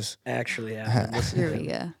happened was, Actually happened. Listen Here to we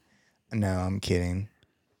him. go. no, I'm kidding.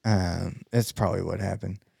 That's probably what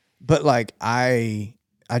happened. But like I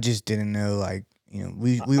just didn't know, like, you know,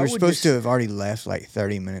 we I were would supposed just- to have already left like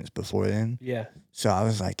 30 minutes before then. Yeah. So I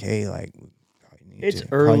was like, hey, like, we probably It's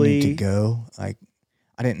probably need to early. go. Like,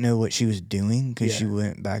 I didn't know what she was doing because she Yeah.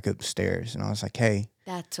 went back upstairs, and I was like, hey,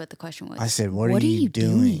 That's what the question was. I said, what are you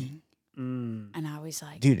doing? And I was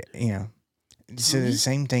like, Dude, you know, so Tommy? the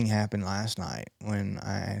same thing happened last night when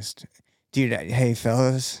I asked, dude, hey,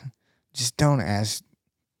 fellas, just don't ask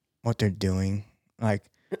what they're doing. Like,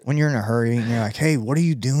 when you're in a hurry and you're like, hey, what are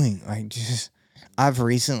you doing? Like, just, I've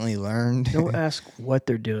recently learned. Don't ask what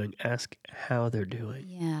they're doing. Ask how they're doing.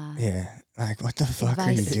 yeah. Yeah, like, what the fuck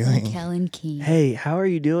are you Advice from doing? Kellen King. Hey, how are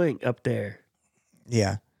you doing up there?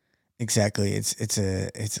 Yeah, exactly. It's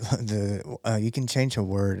the you can change a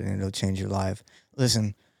word and it'll change your life.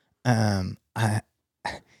 Listen, I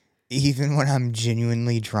even when I'm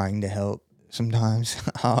genuinely trying to help, sometimes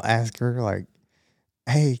I'll ask her like,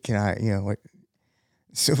 "Hey, can I? You know what?"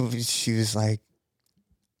 So she was like,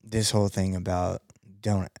 "This whole thing about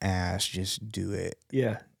don't ask, just do it."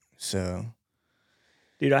 Yeah. So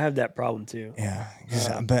Dude, I have that problem too. yeah,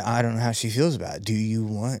 but I don't know how she feels about it. Do you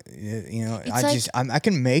want? You know, It's like- I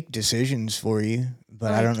can make decisions for you,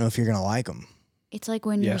 but I Like- don't know if you're gonna like them. It's like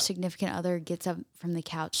when Yeah. your significant other gets up from the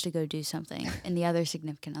couch to go do something, and the other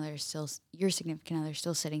significant other is still, your significant other is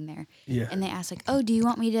still sitting there, Yeah. and they ask like, "Oh, do you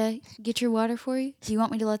want me to get your water for you? Do you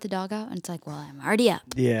want me to let the dog out?" And it's like, "Well, I'm already up."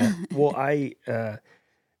 Yeah. Well,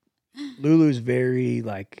 Lulu's very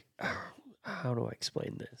like, how do I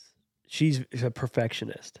explain this? She's a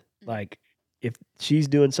perfectionist. Like, if she's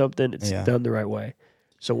doing something, it's Yeah. done the right way.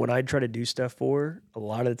 So when I try to do stuff for her, a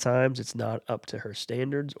lot of the times it's not up to her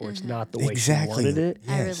standards, or it's not the way Exactly. she wanted it.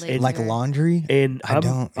 I Yes. relate to Like her. laundry. And I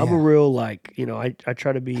don't. I'm yeah. a real like, I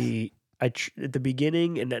try to be at the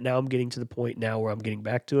beginning, and now I'm getting to the point now where I'm getting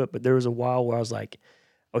back to it. But there was a while where I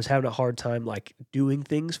was having a hard time like doing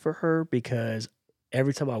things for her, because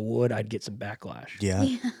every time I would, I'd get some backlash. Yeah.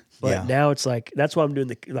 But Yeah. now it's like, that's why I'm doing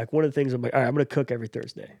one of the things I'm like, all right, I'm going to cook every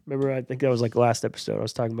Thursday. Remember, I think that was like last episode. I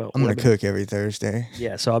was talking about I'm gonna women. cook every Thursday.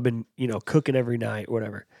 Yeah. So I've been, cooking every night,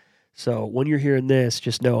 whatever. So when you're hearing this,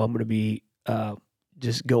 just know I'm going to be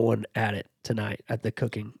just going at it tonight at the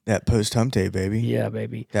cooking. That post hump day, baby. Yeah,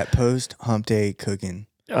 baby. That post hump day cooking.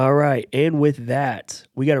 All right. And with that,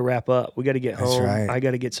 we got to wrap up. We got to get That's home. right. I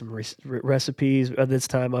got to get some recipes. At this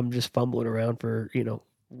time, I'm just fumbling around for,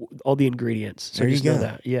 all the ingredients. So There you just know go.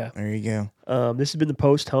 that. Yeah. There you go. This has been the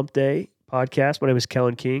Post Hump Day podcast. My name is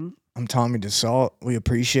Kellen King. I'm Tommy DeSalt. We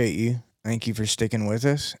appreciate you. Thank you for sticking with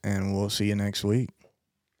us, and we'll see you next week.